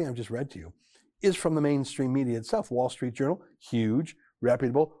has here, everything I've just read to you, is from the mainstream media itself. Wall Street Journal, huge,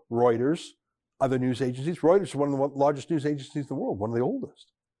 reputable. Reuters, other news agencies. Reuters is one of the largest news agencies in the world, one of the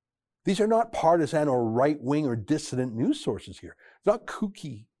oldest. These are not partisan or right-wing or dissident news sources here. It's not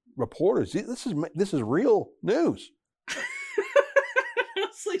kooky reporters. This is real news.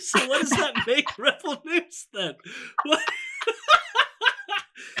 It's like, so what does that make Rebel News then? What?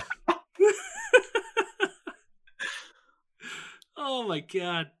 Oh my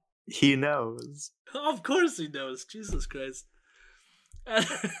God. He knows. Of course he knows. Jesus Christ.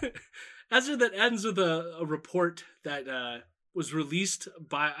 Ezra that ends with a report that was released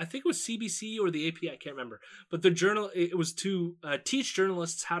by, I think it was CBC or the AP, I can't remember. But the journal, it was to teach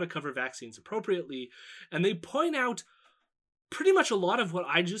journalists how to cover vaccines appropriately. And they point out pretty much a lot of what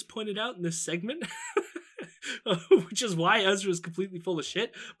I just pointed out in this segment. Which is why Ezra is completely full of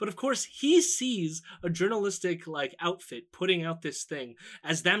shit. But of course, he sees a journalistic outfit putting out this thing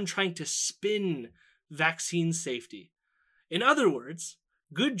as them trying to spin vaccine safety. In other words,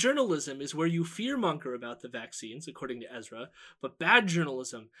 good journalism is where you fearmonger about the vaccines, according to Ezra, but bad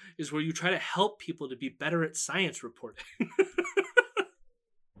journalism is where you try to help people to be better at science reporting.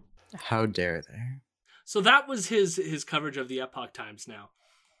 How dare they? So that was his coverage of the Epoch Times now.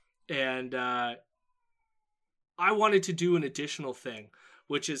 And I wanted to do an additional thing,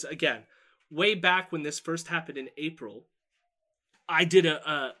 which is, again, way back when this first happened in April, I did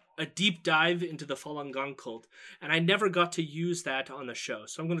a deep dive into the Falun Gong cult, and I never got to use that on the show.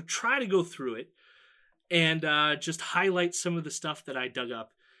 So I'm going to try to go through it and just highlight some of the stuff that I dug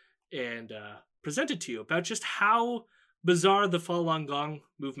up and present it to you about just how bizarre the Falun Gong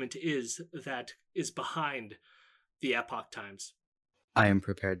movement is that is behind the Epoch Times. I am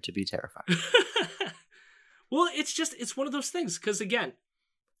prepared to be terrified. Well, it's one of those things, because again,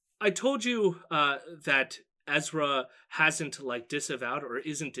 I told you that Ezra hasn't disavowed or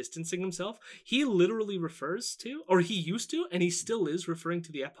isn't distancing himself. He literally refers to, or he used to, and he still is referring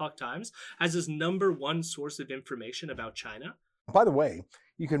to the Epoch Times as his #1 source of information about China. By the way,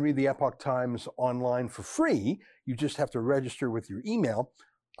 you can read the Epoch Times online for free. You just have to register with your email.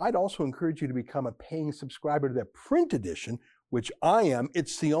 I'd also encourage you to become a paying subscriber to their print edition, which I am.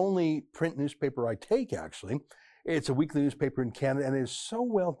 It's the only print newspaper I take, actually. It's a weekly newspaper in Canada, and it is so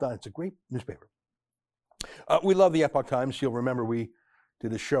well done. It's a great newspaper. We love the Epoch Times. You'll remember we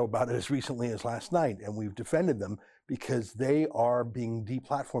did a show about it as recently as last night, and we've defended them because they are being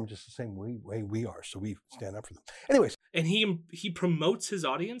deplatformed just the same way we are. So we stand up for them. Anyways. And he promotes his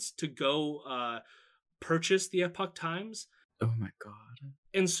audience to go purchase the Epoch Times. Oh my God.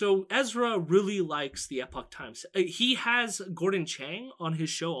 And so Ezra really likes the Epoch Times. He has Gordon Chang on his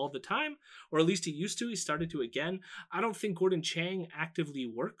show all the time, or at least he used to. He started to again. I don't think Gordon Chang actively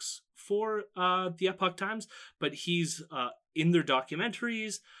works for the Epoch Times, but he's in their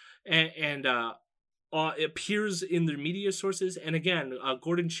documentaries and appears in their media sources. And again,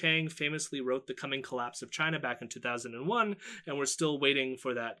 Gordon Chang famously wrote The Coming Collapse of China back in 2001, and we're still waiting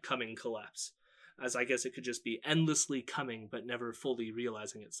for that coming collapse. As I guess it could just be endlessly coming, but never fully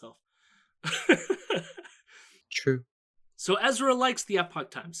realizing itself. True. So Ezra likes the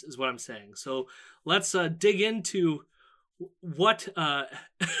Epoch Times, is what I'm saying. So let's dig into what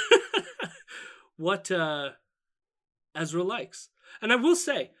Ezra likes. And I will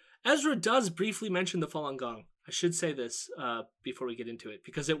say, Ezra does briefly mention the Falun Gong. I should say this before we get into it,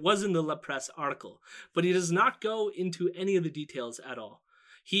 because it was in the La Presse article. But he does not go into any of the details at all.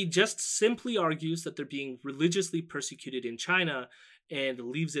 He just simply argues that they're being religiously persecuted in China and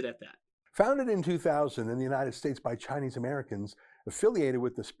leaves it at that. Founded in 2000 in the United States by Chinese Americans affiliated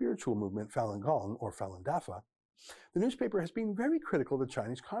with the spiritual movement Falun Gong, or Falun Dafa, the newspaper has been very critical of the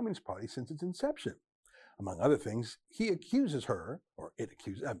Chinese Communist Party since its inception. Among other things, he accuses her, or it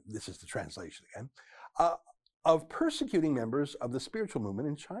accuses, this is the translation again, of persecuting members of the spiritual movement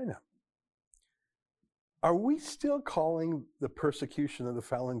in China. Are we still calling the persecution of the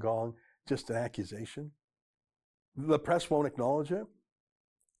Falun Gong just an accusation? The press won't acknowledge it?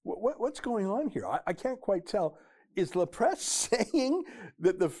 What's going on here? I can't quite tell. Is La Presse saying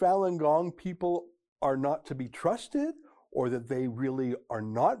that the Falun Gong people are not to be trusted, or that they really are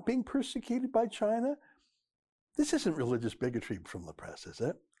not being persecuted by China? This isn't religious bigotry from La Presse, is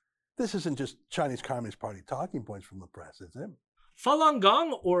it? This isn't just Chinese Communist Party talking points from La Presse, is it? Falun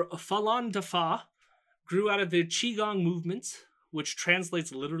Gong, or Falun Dafa, grew out of the Qigong movement, which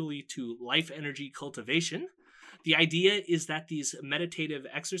translates literally to life energy cultivation. The idea is that these meditative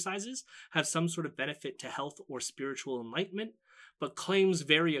exercises have some sort of benefit to health or spiritual enlightenment, but claims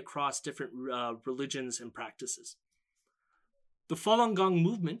vary across different religions and practices. The Falun Gong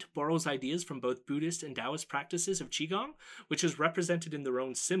movement borrows ideas from both Buddhist and Taoist practices of Qigong, which is represented in their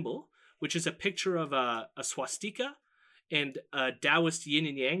own symbol, which is a picture of a swastika and a Taoist yin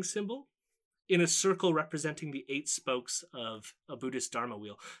and yang symbol. in a circle representing the 8 spokes of a Buddhist Dharma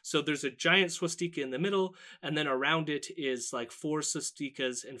wheel. So there's a giant swastika in the middle, and then around it is like 4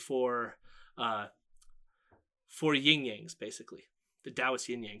 swastikas and 4 yin yangs, basically. The Taoist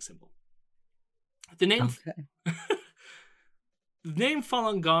yin yang symbol. The name the name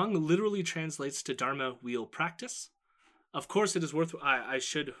Falun Gong literally translates to Dharma wheel practice. Of course, it is worth I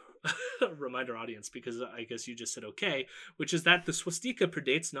should remind our audience, because I guess you just said okay, which is that the swastika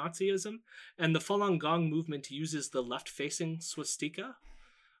predates Nazism, and the Falun Gong movement uses the left-facing swastika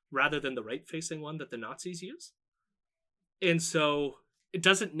rather than the right-facing one that the Nazis use. And so it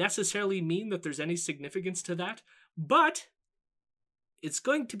doesn't necessarily mean that there's any significance to that, but it's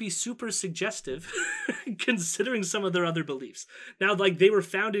going to be super suggestive considering some of their other beliefs. Now, like, they were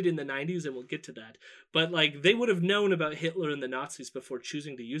founded in the 90s, and we'll get to that, but like they would have known about Hitler and the Nazis before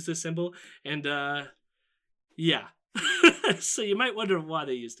choosing to use this symbol, and yeah. So you might wonder why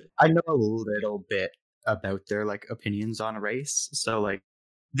they used it. I know a little bit about their like opinions on race, so like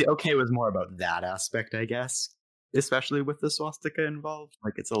the okay was more about that aspect, I guess, especially with the swastika involved.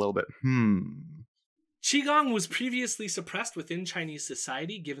 Like, it's a little bit Qigong was previously suppressed within Chinese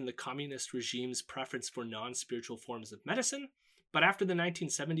society given the communist regime's preference for non-spiritual forms of medicine, but after the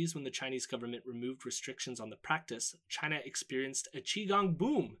 1970s, when the Chinese government removed restrictions on the practice, China experienced a Qigong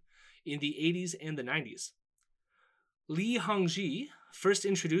boom in the 80s and the 90s. Li Hongzhi first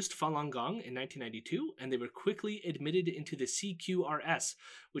introduced Falun Gong in 1992, and they were quickly admitted into the CQRS,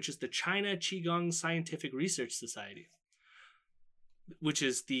 which is the China Qigong Scientific Research Society, which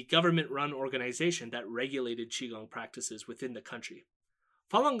is the government-run organization that regulated Qigong practices within the country.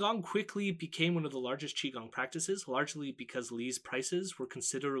 Falun Gong quickly became one of the largest Qigong practices, largely because Li's prices were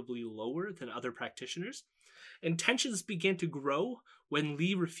considerably lower than other practitioners, and tensions began to grow when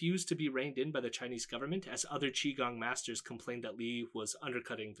Li refused to be reined in by the Chinese government, as other Qigong masters complained that Li was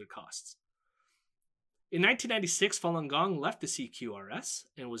undercutting their costs. In 1996, Falun Gong left the CQRS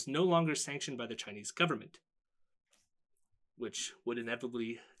and was no longer sanctioned by the Chinese government, which would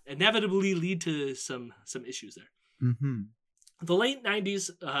inevitably lead to some issues there. Mm-hmm. The late 90s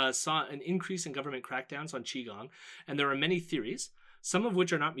saw an increase in government crackdowns on Qigong, and there are many theories, some of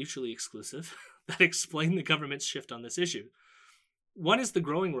which are not mutually exclusive, that explain the government's shift on this issue. One is the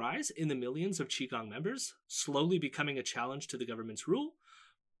growing rise in the millions of Qigong members, slowly becoming a challenge to the government's rule,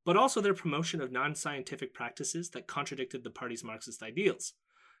 but also their promotion of non-scientific practices that contradicted the party's Marxist ideals.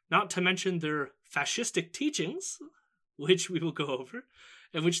 Not to mention their fascistic teachings, which we will go over,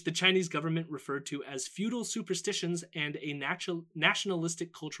 and which the Chinese government referred to as feudal superstitions and a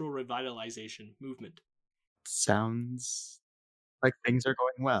nationalistic cultural revitalization movement. Sounds like things are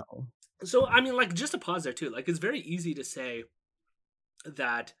going well. So, I mean, like, just to pause there, too, like, it's very easy to say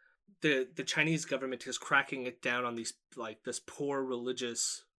that the Chinese government is cracking it down on these, like, this poor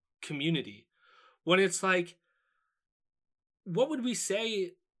religious community, when it's like, what would we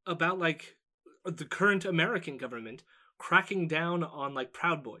say about, like, the current American government cracking down on, like,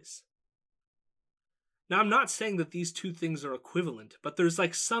 Proud Boys? Now, I'm not saying that these two things are equivalent, but there's,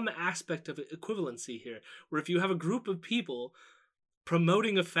 like, some aspect of equivalency here, where if you have a group of people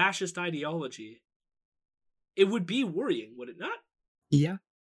promoting a fascist ideology, it would be worrying, would it not? Yeah.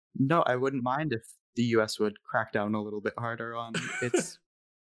 No, I wouldn't mind if the US would crack down a little bit harder on its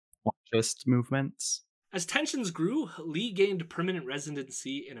fascist movements. As tensions grew, Li gained permanent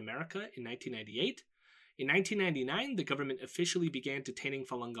residency in America in 1998. In 1999, the government officially began detaining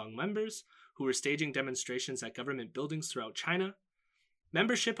Falun Gong members who were staging demonstrations at government buildings throughout China.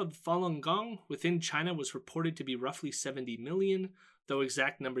 Membership of Falun Gong within China was reported to be roughly 70 million, though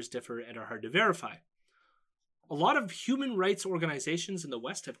exact numbers differ and are hard to verify. A lot of human rights organizations in the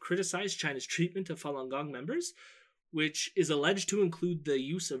West have criticized China's treatment of Falun Gong members, which is alleged to include the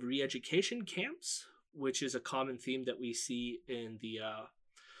use of re-education camps, which is a common theme that we see in the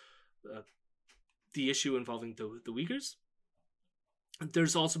issue involving the Uyghurs.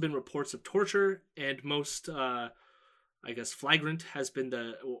 There's also been reports of torture, and most flagrant has been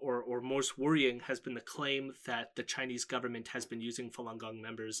or most worrying has been the claim that the Chinese government has been using Falun Gong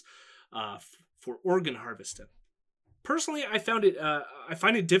members for organ harvesting. Personally, I find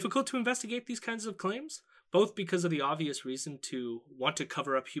it difficult to investigate these kinds of claims, both because of the obvious reason to want to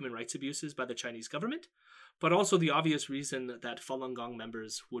cover up human rights abuses by the Chinese government, but also the obvious reason that Falun Gong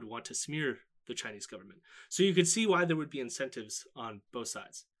members would want to smear the Chinese government. So you could see why there would be incentives on both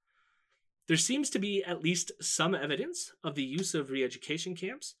sides. There seems to be at least some evidence of the use of re-education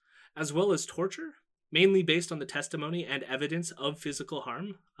camps, as well as torture, mainly based on the testimony and evidence of physical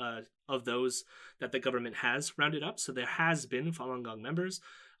harm of those that the government has rounded up. So there has been Falun Gong members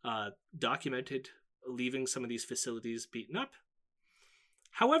documented leaving some of these facilities beaten up.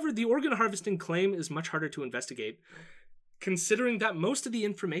 However, the organ harvesting claim is much harder to investigate, considering that most of the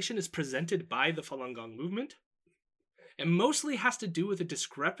information is presented by the Falun Gong movement, and mostly has to do with a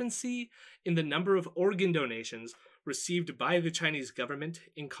discrepancy in the number of organ donations received by the Chinese government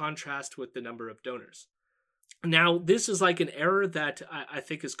in contrast with the number of donors. Now, this is like an error that I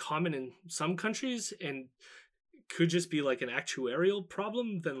think is common in some countries and could just be like an actuarial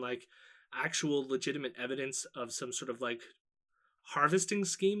problem than like actual legitimate evidence of some sort of like harvesting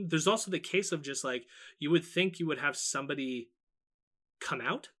scheme. There's also the case of just like, you would think you would have somebody come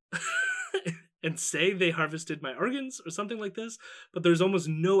out and say they harvested my organs or something like this, but there's almost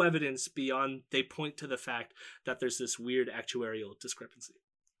no evidence beyond they point to the fact that there's this weird actuarial discrepancy.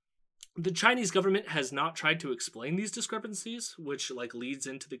 The Chinese government has not tried to explain these discrepancies, which like leads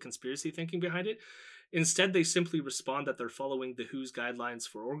into the conspiracy thinking behind it. Instead, they simply respond that they're following the WHO's guidelines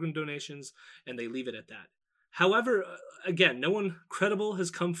for organ donations, and they leave it at that. However, again, no one credible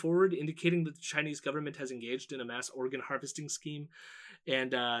has come forward indicating that the Chinese government has engaged in a mass organ harvesting scheme,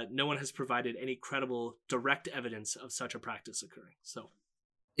 and no one has provided any credible, direct evidence of such a practice occurring. So,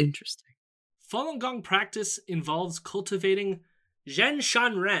 interesting. Falun Gong practice involves cultivating Zhen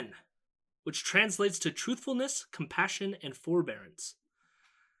Shan Ren, which translates to truthfulness, compassion, and forbearance.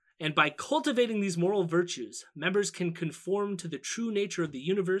 And by cultivating these moral virtues, members can conform to the true nature of the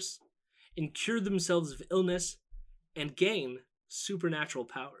universe and cure themselves of illness and gain supernatural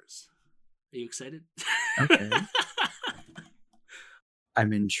powers. Are you excited? Okay.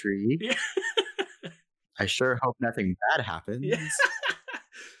 I'm intrigued. Yeah. I sure hope nothing bad happens. Yeah.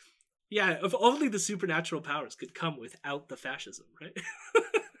 Yeah, if only the supernatural powers could come without the fascism, right?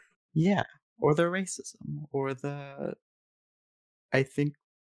 Yeah, or the racism, or the... I think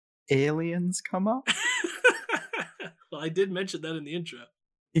aliens come up? Well, I did mention that in the intro.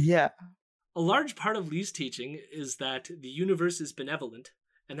 Yeah. A large part of Li's teaching is that the universe is benevolent,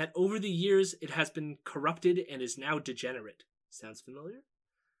 and that over the years it has been corrupted and is now degenerate. Sounds familiar?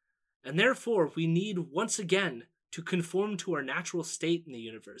 And therefore, we need once again to conform to our natural state in the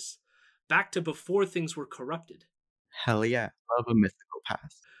universe, back to before things were corrupted. Hell yeah, love a mythical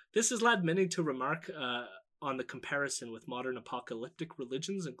past. This has led many to remark on the comparison with modern apocalyptic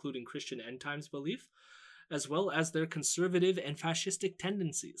religions, including Christian end times belief, as well as their conservative and fascistic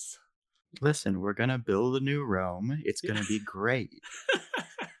tendencies. Listen, we're gonna build a new Rome. It's gonna be great.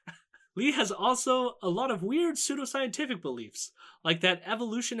 Li has also a lot of weird pseudoscientific beliefs, like that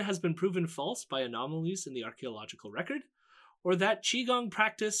evolution has been proven false by anomalies in the archaeological record, or that through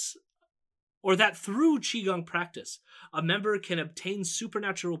Qigong practice, a member can obtain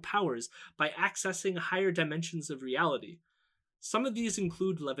supernatural powers by accessing higher dimensions of reality. Some of these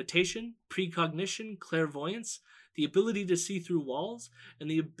include levitation, precognition, clairvoyance, the ability to see through walls, and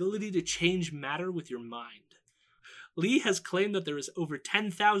the ability to change matter with your mind. Li has claimed that there is over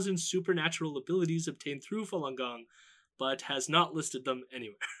 10,000 supernatural abilities obtained through Falun Gong, but has not listed them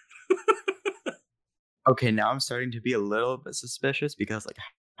anywhere. Okay, now I'm starting to be a little bit suspicious because, like,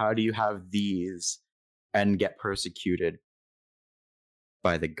 how do you have these and get persecuted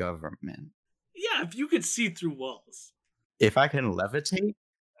by the government? Yeah, if you could see through walls. If I can levitate,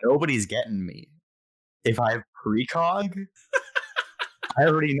 nobody's getting me. If I have precog, I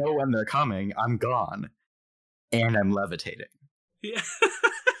already know when they're coming. I'm gone. And I'm levitating. Yeah.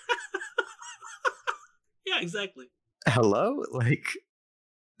 Yeah, exactly. Hello? Like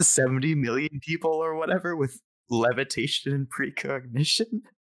 70 million people or whatever with levitation and precognition?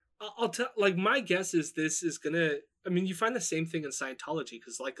 I'll tell, like, my guess is this is gonna, I mean, you find the same thing in Scientology,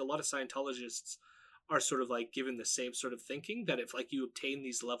 because, like, a lot of Scientologists are sort of, like, given the same sort of thinking, that if, like, you obtain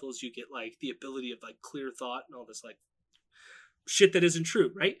these levels, you get, like, the ability of, like, clear thought and all this, like, shit that isn't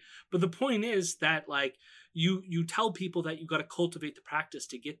true, right? But the point is that, like, you tell people that you got to cultivate the practice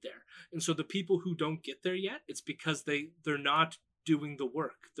to get there. And so the people who don't get there yet, it's because they're not doing the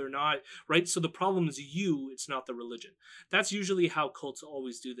work. They're not, right? So the problem is you, it's not the religion. That's usually how cults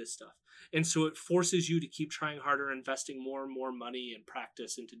always do this stuff. And so it forces you to keep trying harder, investing more and more money and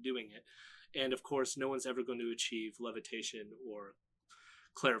practice into doing it. And of course, no one's ever going to achieve levitation or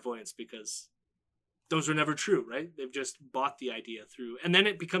clairvoyance because those are never true, right? They've just bought the idea through. And then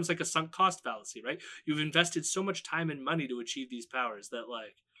it becomes like a sunk cost fallacy, right? You've invested so much time and money to achieve these powers that,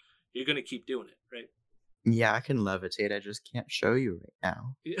 like, you're going to keep doing it, right? Yeah, I can levitate. I just can't show you right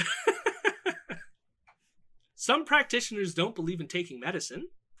now. Yeah. Some practitioners don't believe in taking medicine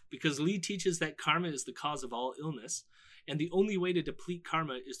because Li teaches that karma is the cause of all illness, and the only way to deplete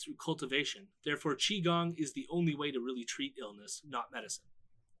karma is through cultivation. Therefore, Qigong is the only way to really treat illness, not medicine.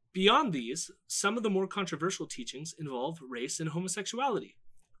 Beyond these, some of the more controversial teachings involve race and homosexuality.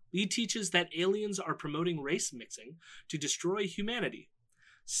 Li teaches that aliens are promoting race mixing to destroy humanity.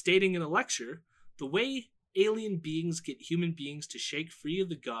 stating in a lecture, "The way alien beings get human beings to shake free of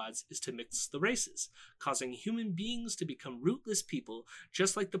the gods is to mix the races, causing human beings to become rootless people,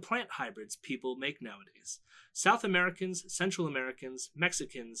 just like the plant hybrids people make nowadays. South Americans, Central Americans,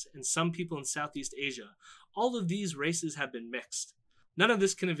 Mexicans, and some people in Southeast Asia, all of these races have been mixed. None of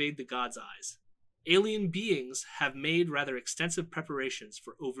this can evade the gods' eyes. Alien beings have made rather extensive preparations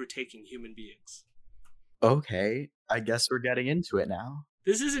for overtaking human beings." Okay, I guess we're getting into it now.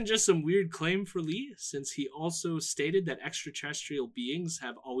 This isn't just some weird claim for Lee, since he also stated that extraterrestrial beings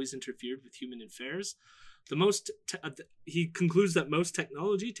have always interfered with human affairs. He concludes that most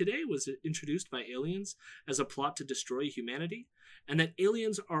technology today was introduced by aliens as a plot to destroy humanity, and that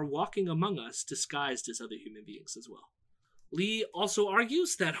aliens are walking among us disguised as other human beings as well. Lee also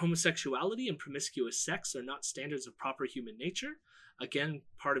argues that homosexuality and promiscuous sex are not standards of proper human nature. Again,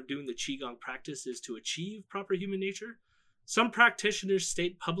 part of doing the Qigong practice is to achieve proper human nature. Some practitioners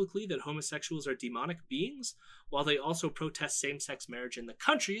state publicly that homosexuals are demonic beings, while they also protest same-sex marriage in the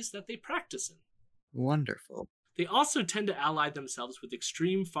countries that they practice in. Wonderful. They also tend to ally themselves with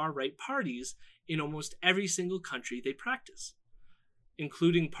extreme far-right parties in almost every single country they practice,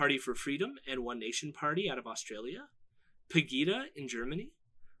 including Party for Freedom and One Nation Party out of Australia, Pegida in Germany,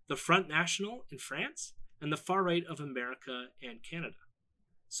 the Front National in France, and the far right of America and Canada.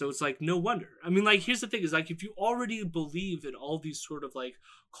 So it's like, no wonder. I mean, like, here's the thing is, like, if you already believe in all these sort of like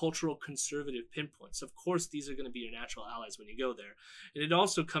cultural conservative pinpoints, of course these are going to be your natural allies when you go there. And it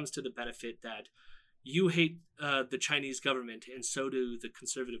also comes to the benefit that you hate the Chinese government, and so do the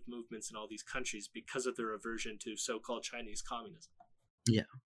conservative movements in all these countries because of their aversion to so-called Chinese communism. Yeah.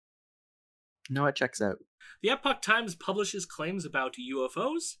 No, it checks out. The Epoch Times publishes claims about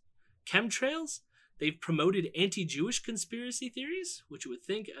UFOs, chemtrails. They've promoted anti-Jewish conspiracy theories, which you would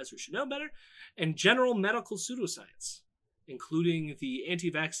think Ezra should know better, and general medical pseudoscience, including the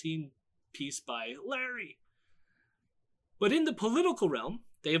anti-vaccine piece by Larry. But in the political realm,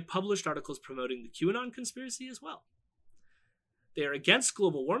 they have published articles promoting the QAnon conspiracy as well. They are against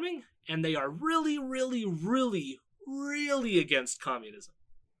global warming, and they are really, really, really, really against communism.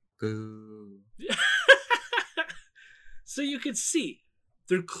 Boo. So you could see,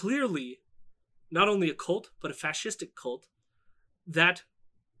 they're clearly not only a cult, but a fascistic cult that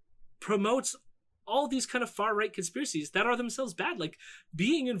promotes all these kind of far-right conspiracies that are themselves bad. Like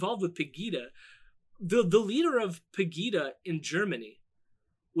being involved with Pegida, the leader of Pegida in Germany,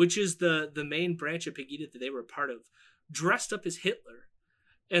 which is the main branch of Pegida that they were a part of, dressed up as Hitler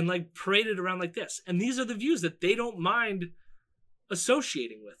and like paraded around like this. And these are the views that they don't mind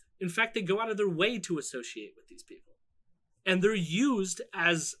associating with. In fact, they go out of their way to associate with these people. And they're used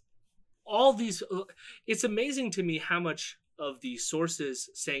as all these. It's amazing to me how much of the sources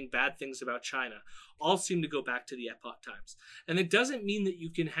saying bad things about China all seem to go back to the Epoch Times. And it doesn't mean that you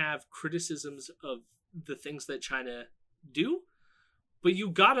can have criticisms of the things that China do, but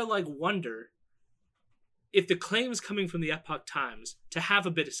you gotta like wonder if the claims coming from the Epoch Times to have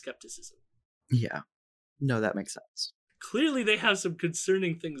a bit of skepticism. Yeah. No, that makes sense. Clearly they have some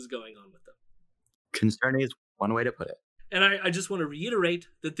concerning things going on with them. Concerning is one way to put it. And I just want to reiterate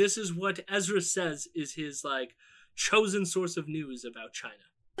that this is what Ezra says is his like chosen source of news about China.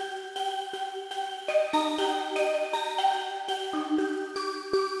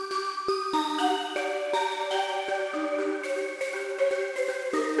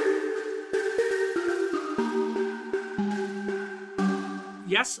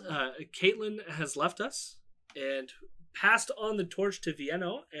 Yes, Caitlin has left us and passed on the torch to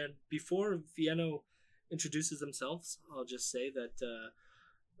Vienno. And before Vienno introduces themselves, I'll just say that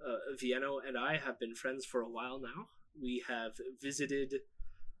Vienno and I have been friends for a while now. We have visited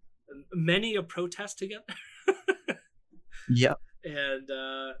many a protest together. Yep. And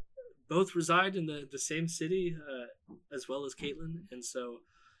both reside in the same city as well as Caitlin. And so,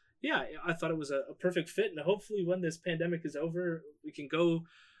 yeah, I thought it was a perfect fit. And hopefully when this pandemic is over, we can go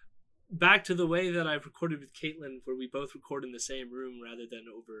back to the way that I've recorded with Caitlin, where we both record in the same room rather than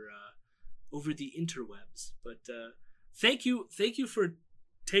over the interwebs. But thank you for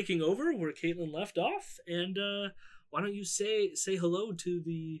taking over where Caitlin left off, and why don't you say hello to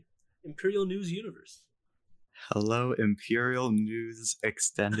the Imperial News universe? Hello, Imperial News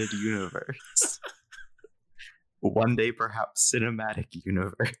Extended Universe. One day, perhaps cinematic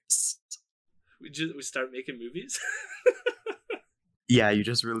universe. We start making movies. Yeah, you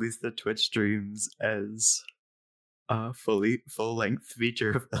just released the Twitch streams as full-length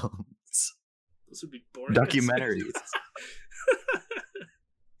feature films. Those would be boring. Documentaries.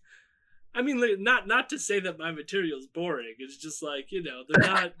 I mean, not to say that my material is boring. It's just like,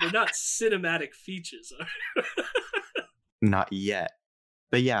 they're not cinematic features. Not yet.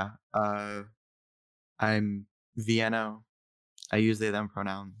 But yeah, I'm Vienna. I use they them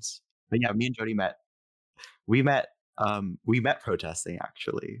pronouns. But yeah, me and Jody met. We met protesting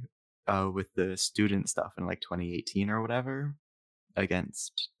actually, with the student stuff in like 2018 or whatever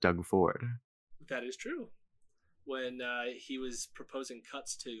against Doug Ford. That is true. When he was proposing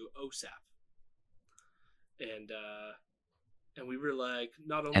cuts to OSAP, and we were like,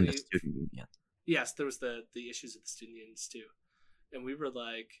 not only and the student union. Yes, there was the issues of the student unions too, and we were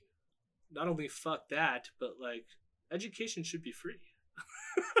like, not only fuck that, but like education should be free.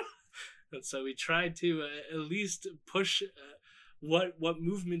 And so we tried to at least push what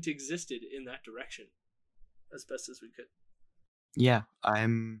movement existed in that direction as best as we could. Yeah,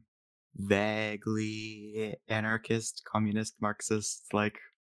 I'm vaguely anarchist, communist, Marxist. Like,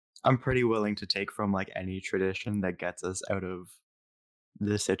 I'm pretty willing to take from like any tradition that gets us out of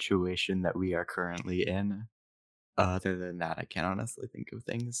the situation that we are currently in. Other than that, I can't honestly think of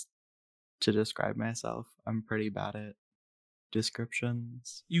things to describe myself. I'm pretty bad at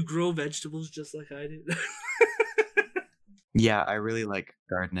descriptions. You grow vegetables just like I do. Yeah, I really like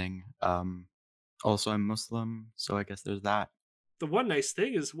gardening. Also, I'm Muslim, so I guess there's that. The one nice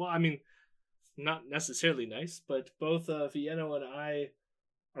thing is, well, I mean, not necessarily nice, but both Vienna and I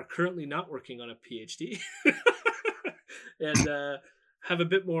are currently not working on a PhD and have a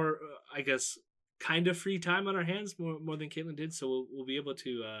bit more, I guess, kind of free time on our hands, more than Caitlin did. So we'll be able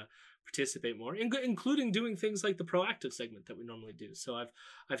to participate more, including doing things like the proactive segment that we normally do. So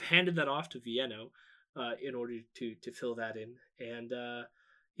I've handed that off to Vienna in order to fill that in, and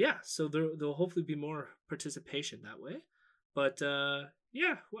yeah, so there'll hopefully be more participation that way. But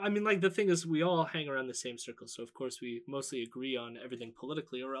yeah, I mean, like, the thing is, we all hang around the same circle, so of course we mostly agree on everything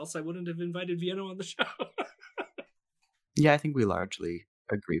politically, or else I wouldn't have invited Vienna on the show. Yeah, I think we largely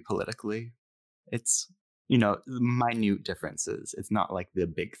agree politically. It's, minute differences. It's not like the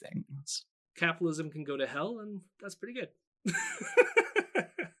big things. Capitalism can go to hell, and that's pretty good.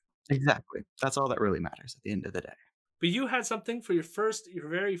 Exactly. That's all that really matters at the end of the day. But you had something for your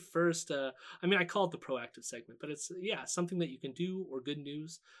very first, I mean, I call it the proactive segment, but it's, yeah, something that you can do, or good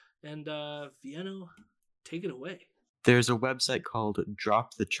news. And Vienna, take it away. There's a website called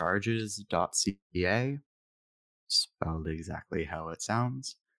dropthecharges.ca, spelled exactly how it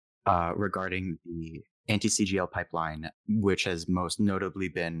sounds, regarding the anti-CGL pipeline, which has most notably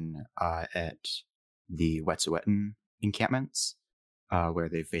been at the Wet'suwet'en encampments, where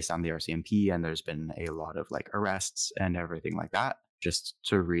they've faced down the RCMP, and there's been a lot of like arrests and everything like that. Just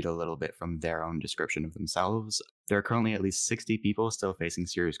to read a little bit from their own description of themselves, there are currently at least 60 people still facing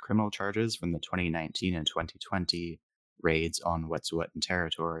serious criminal charges from the 2019 and 2020 raids on Wet'suwet'en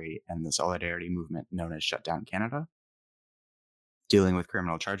territory and the solidarity movement known as Shutdown Canada. Dealing with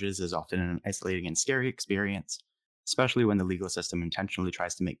criminal charges is often an isolating and scary experience, especially when the legal system intentionally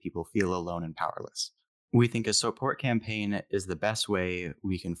tries to make people feel alone and powerless. We think a support campaign is the best way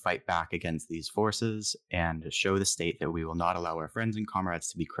we can fight back against these forces and show the state that we will not allow our friends and comrades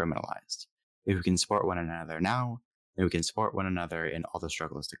to be criminalized. If we can support one another now, then we can support one another in all the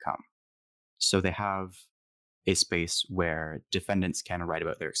struggles to come. So they have a space where defendants can write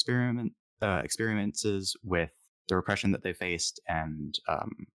about their experiences with the repression that they faced and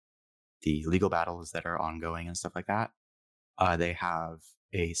the legal battles that are ongoing and stuff like that. They have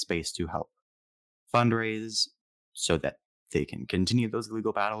a space to help fundraise so that they can continue those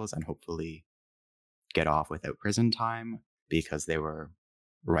legal battles and hopefully get off without prison time, because they were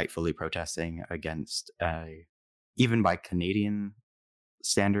rightfully protesting against even by Canadian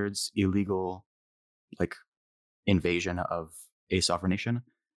standards, illegal like invasion of a sovereign nation,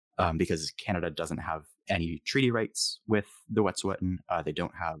 because Canada doesn't have any treaty rights with the Wet'suwet'en. They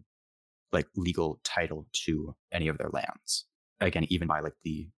don't have like legal title to any of their lands. Again, even by like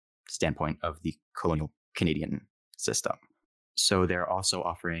the standpoint of the colonial Canadian system. So they're also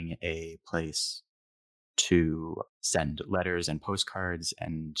offering a place to send letters and postcards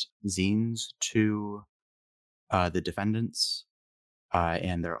and zines to the defendants.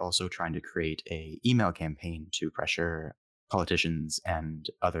 And they're also trying to create a email campaign to pressure politicians and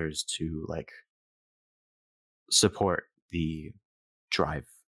others to like support the drive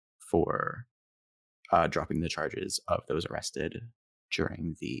for dropping the charges of those arrested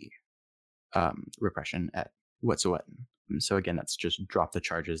during the repression at Wet'suwet'en. So again, that's just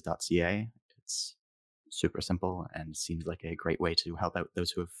dropthecharges.ca. It's super simple and seems like a great way to help out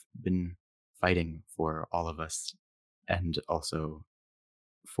those who have been fighting for all of us, and also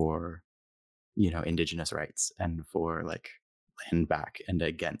for, Indigenous rights and for like land back and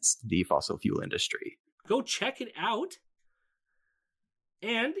against the fossil fuel industry. Go check it out.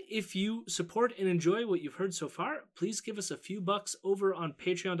 And if you support and enjoy what you've heard so far, please give us a few bucks over on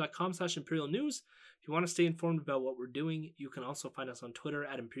patreon.com/Imperial News. If you want to stay informed about what we're doing, you can also find us on Twitter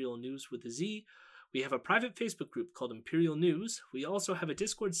at Imperial News with a Z. We have a private Facebook group called Imperial News. We also have a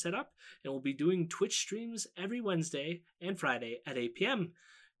Discord set up, and we'll be doing Twitch streams every Wednesday and Friday at 8 p.m.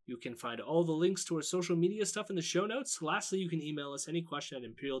 You can find all the links to our social media stuff in the show notes. Lastly, you can email us any question at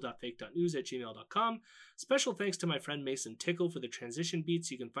imperial.fake.news@gmail.com. Special thanks to my friend Mason Tickle for the transition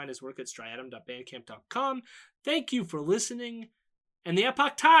beats. You can find his work at striatum.bandcamp.com. Thank you for listening. And the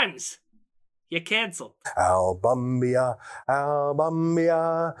Epoch Times, you canceled. Albumbia,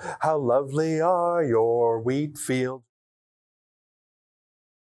 Albumbia, how lovely are your wheat fields.